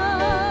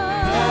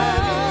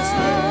 That is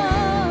who you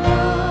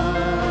are.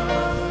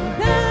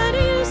 That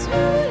is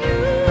who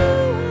you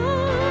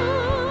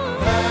are.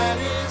 That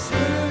is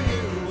who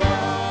you are.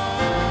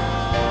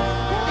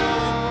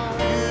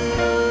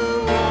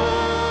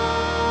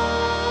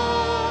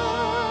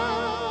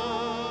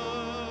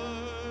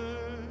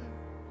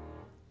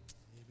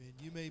 Amen.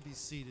 You may be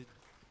seated.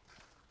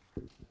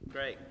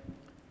 Great.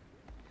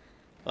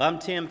 Well, I'm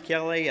Tim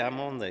Kelly. I'm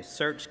on the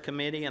search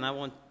committee, and I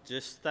want to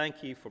just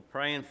thank you for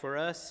praying for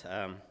us.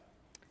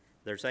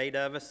 There's 8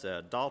 of us,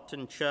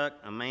 Dalton, Chuck,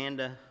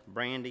 Amanda,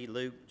 Brandy,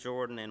 Luke,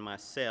 Jordan, and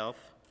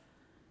myself.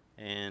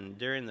 And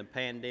during the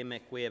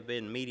pandemic, we have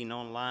been meeting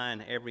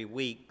online every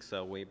week,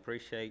 so we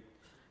appreciate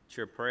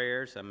your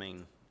prayers. I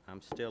mean,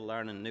 I'm still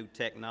learning new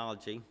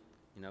technology,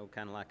 you know,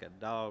 kind of like a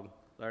dog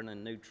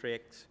learning new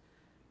tricks.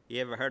 You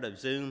ever heard of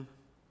Zoom?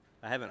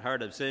 I haven't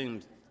heard of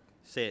Zoom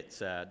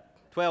since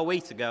 12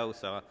 weeks ago,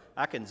 so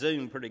I can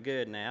Zoom pretty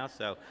good now.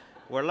 So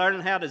we're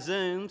learning how to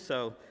Zoom,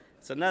 so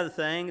it's another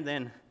thing.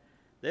 Then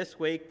this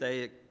week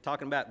they're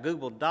talking about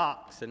Google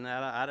Docs, and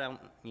I don't,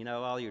 you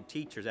know, all your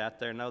teachers out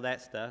there know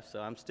that stuff,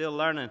 so I'm still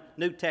learning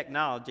new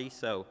technology,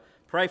 so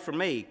pray for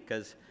me,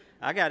 because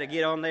I got to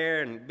get on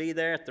there and be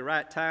there at the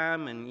right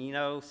time, and, you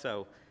know,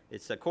 so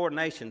it's a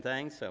coordination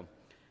thing. So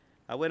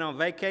I went on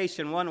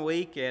vacation one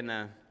week,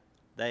 and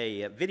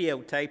they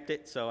videotaped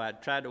it, so I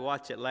tried to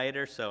watch it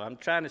later. So I'm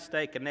trying to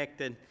stay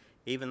connected,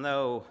 even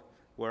though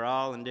we're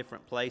all in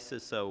different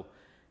places. So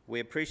we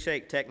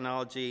appreciate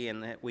technology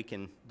and that we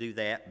can do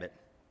that. But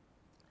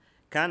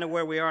kind of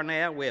where we are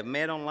now, we have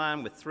met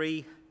online with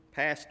 3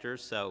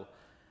 pastors. So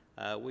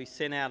we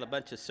sent out a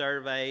bunch of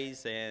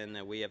surveys,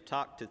 and we have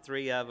talked to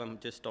 3 of them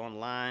just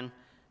online.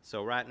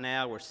 So right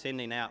now we're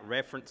sending out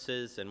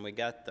references, and we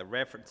got the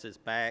references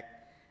back.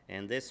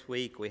 And this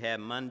week we have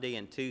Monday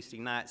and Tuesday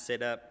night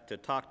set up to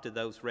talk to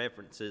those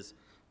references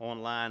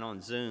online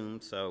on Zoom.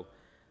 So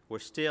we're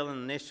still in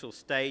initial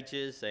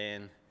stages,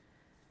 and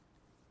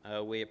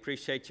we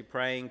appreciate you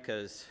praying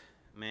because,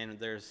 man,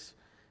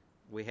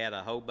 we had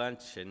a whole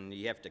bunch, and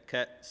you have to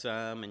cut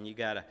some, and you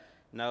got to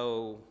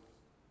know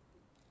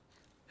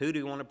who do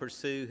you want to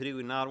pursue, who do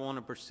we not want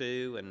to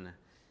pursue. And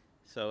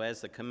so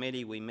as a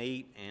committee, we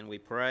meet and we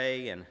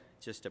pray, and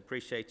just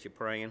appreciate you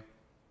praying.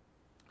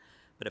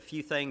 But a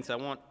few things I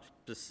want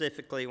you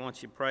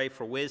to pray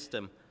for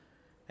wisdom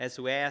as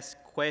we ask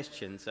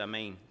questions. I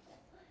mean,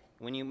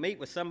 when you meet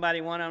with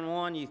somebody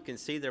one-on-one, you can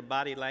see their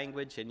body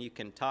language and you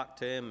can talk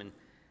to them and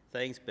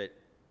things, but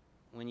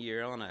when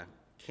you're on a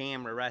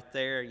camera right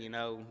there, you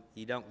know,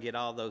 you don't get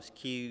all those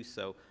cues.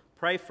 So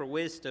pray for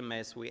wisdom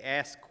as we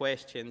ask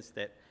questions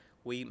that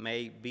we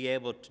may be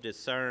able to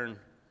discern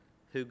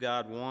who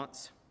God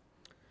wants.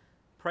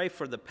 Pray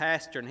for the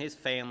pastor and his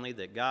family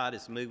that God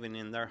is moving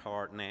in their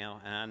heart now,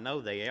 and I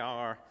know they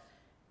are,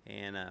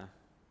 and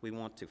we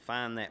want to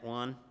find that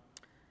one.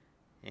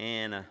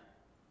 And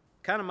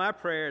kind of my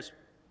prayer is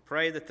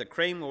pray that the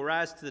cream will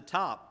rise to the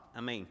top.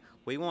 I mean,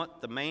 we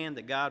want the man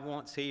that God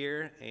wants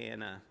here,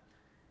 and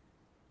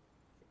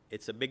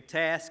it's a big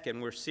task,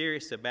 and we're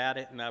serious about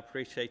it, and I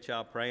appreciate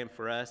y'all praying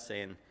for us.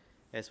 And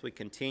as we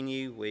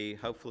continue, we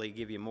hopefully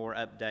give you more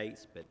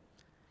updates, but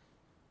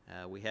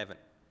we haven't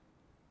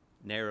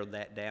narrowed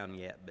that down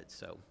yet, but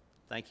so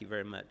thank you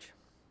very much.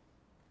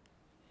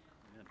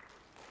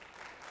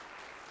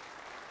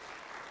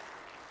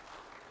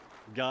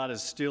 God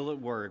is still at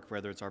work,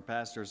 whether it's our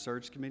pastor's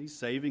search committee,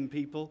 saving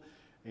people,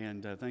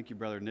 and thank you,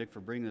 Brother Nick, for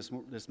bringing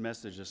this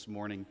message this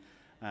morning.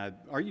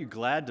 Are you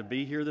glad to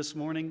be here this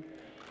morning?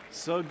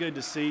 So good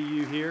to see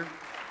you here.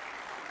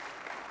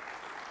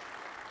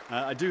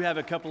 I do have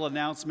a couple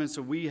announcements.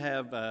 So we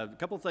have a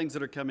couple things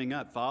that are coming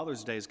up.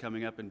 Father's Day is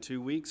coming up in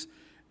 2 weeks.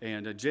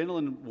 And a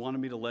gentleman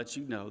wanted me to let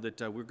you know that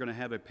we're going to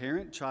have a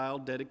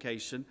parent-child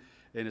dedication,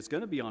 and it's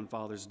going to be on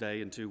Father's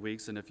Day in 2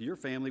 weeks. And if your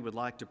family would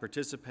like to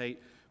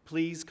participate,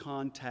 please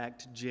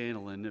contact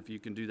Janelyn if you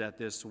can do that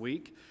this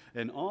week.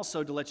 And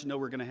also to let you know,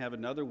 we're going to have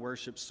another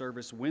worship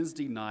service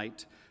Wednesday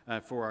night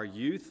for our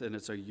youth, and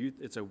it's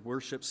a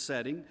worship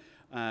setting.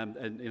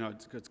 And you know,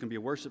 it's going to be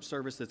a worship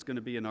service that's going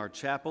to be in our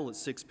chapel at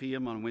 6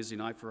 p.m. on Wednesday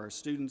night for our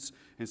students.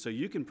 And so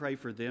you can pray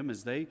for them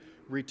as they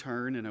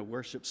return in a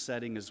worship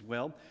setting as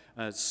well.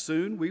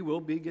 Soon we will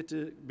get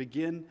to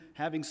begin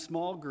having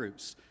small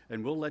groups,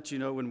 and we'll let you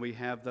know when we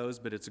have those.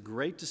 But it's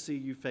great to see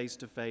you face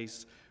to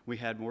face. We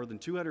had more than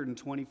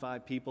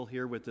 225 people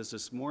here with us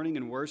this morning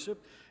in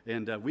worship,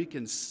 and we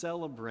can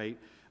celebrate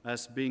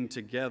us being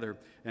together.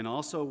 And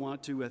also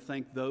want to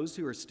thank those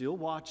who are still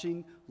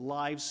watching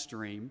live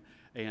stream,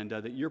 and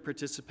that you're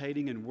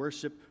participating in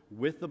worship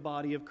with the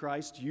body of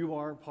Christ. You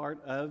are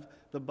part of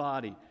the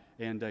body,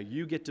 and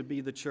you get to be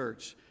the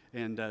church.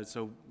 And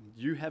so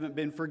you haven't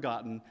been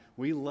forgotten.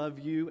 We love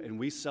you, and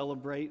we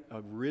celebrate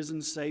a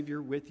risen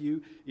Savior with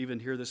you, even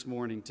here this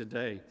morning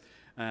today.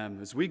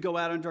 As we go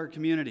out into our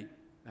community,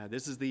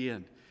 this is the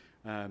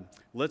end.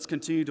 Let's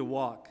continue to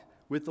walk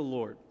with the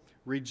Lord,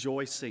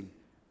 rejoicing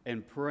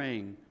and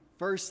praying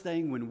first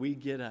thing when we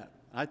get up.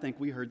 I think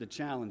we heard the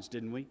challenge,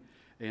 didn't we?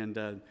 And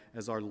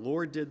as our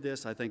Lord did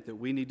this, I think that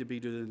we need to be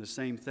doing the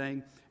same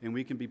thing, and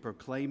we can be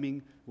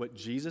proclaiming what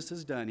Jesus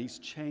has done. He's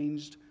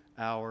changed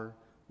our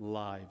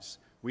lives.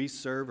 We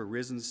serve a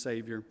risen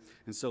Savior,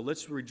 and so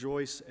let's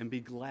rejoice and be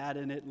glad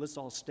in it. Let's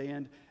all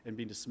stand and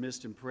be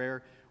dismissed in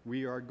prayer.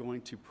 We are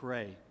going to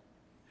pray.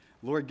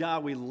 Lord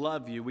God, we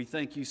love you. We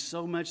thank you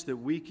so much that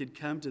we could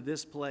come to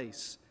this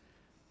place.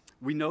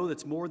 We know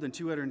that's more than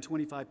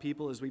 225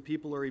 people as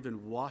people are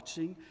even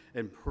watching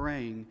and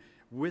praying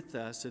with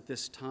us at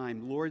this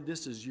time. Lord,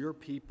 this is your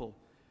people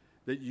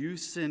that you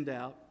send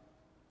out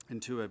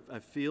into a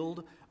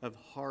field of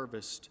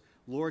harvest,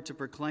 Lord, to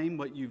proclaim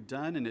what you've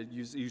done. And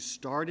you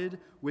started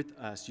with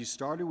us. You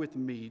started with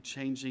me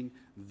changing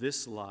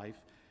this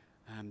life,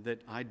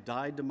 that I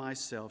died to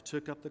myself,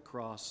 took up the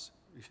cross,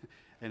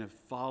 and have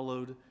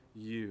followed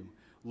you.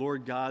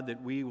 Lord God,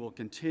 that we will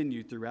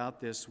continue throughout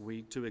this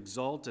week to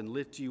exalt and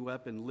lift you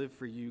up and live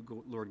for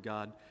you, Lord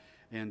God.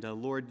 And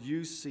Lord,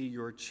 you see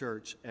your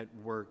church at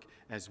work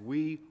as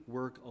we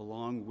work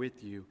along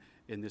with you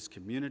in this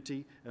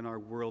community and our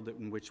world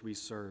in which we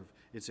serve.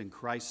 It's in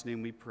Christ's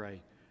name we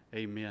pray.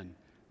 Amen.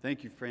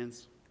 Thank you,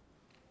 friends.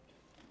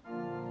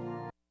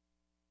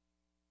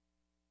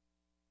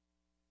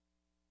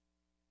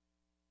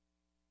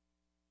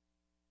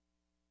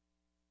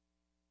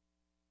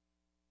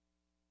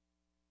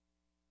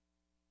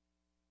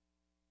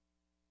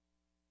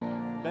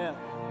 Beth.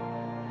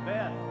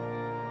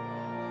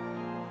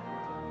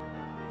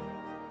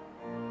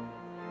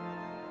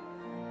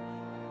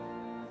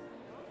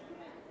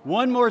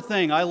 One more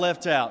thing I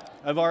left out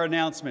of our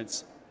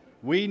announcements.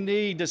 We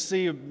need to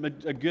see a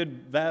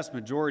good vast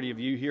majority of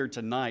you here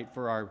tonight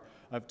for our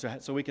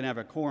so we can have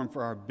a quorum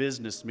for our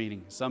business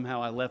meeting.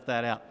 Somehow I left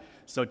that out.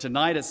 So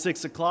tonight at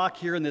 6 o'clock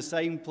here in the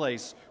same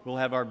place, we'll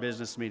have our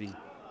business meeting.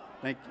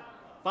 Thank you.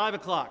 5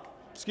 o'clock.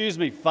 Excuse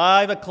me,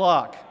 5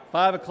 o'clock.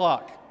 5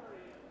 o'clock.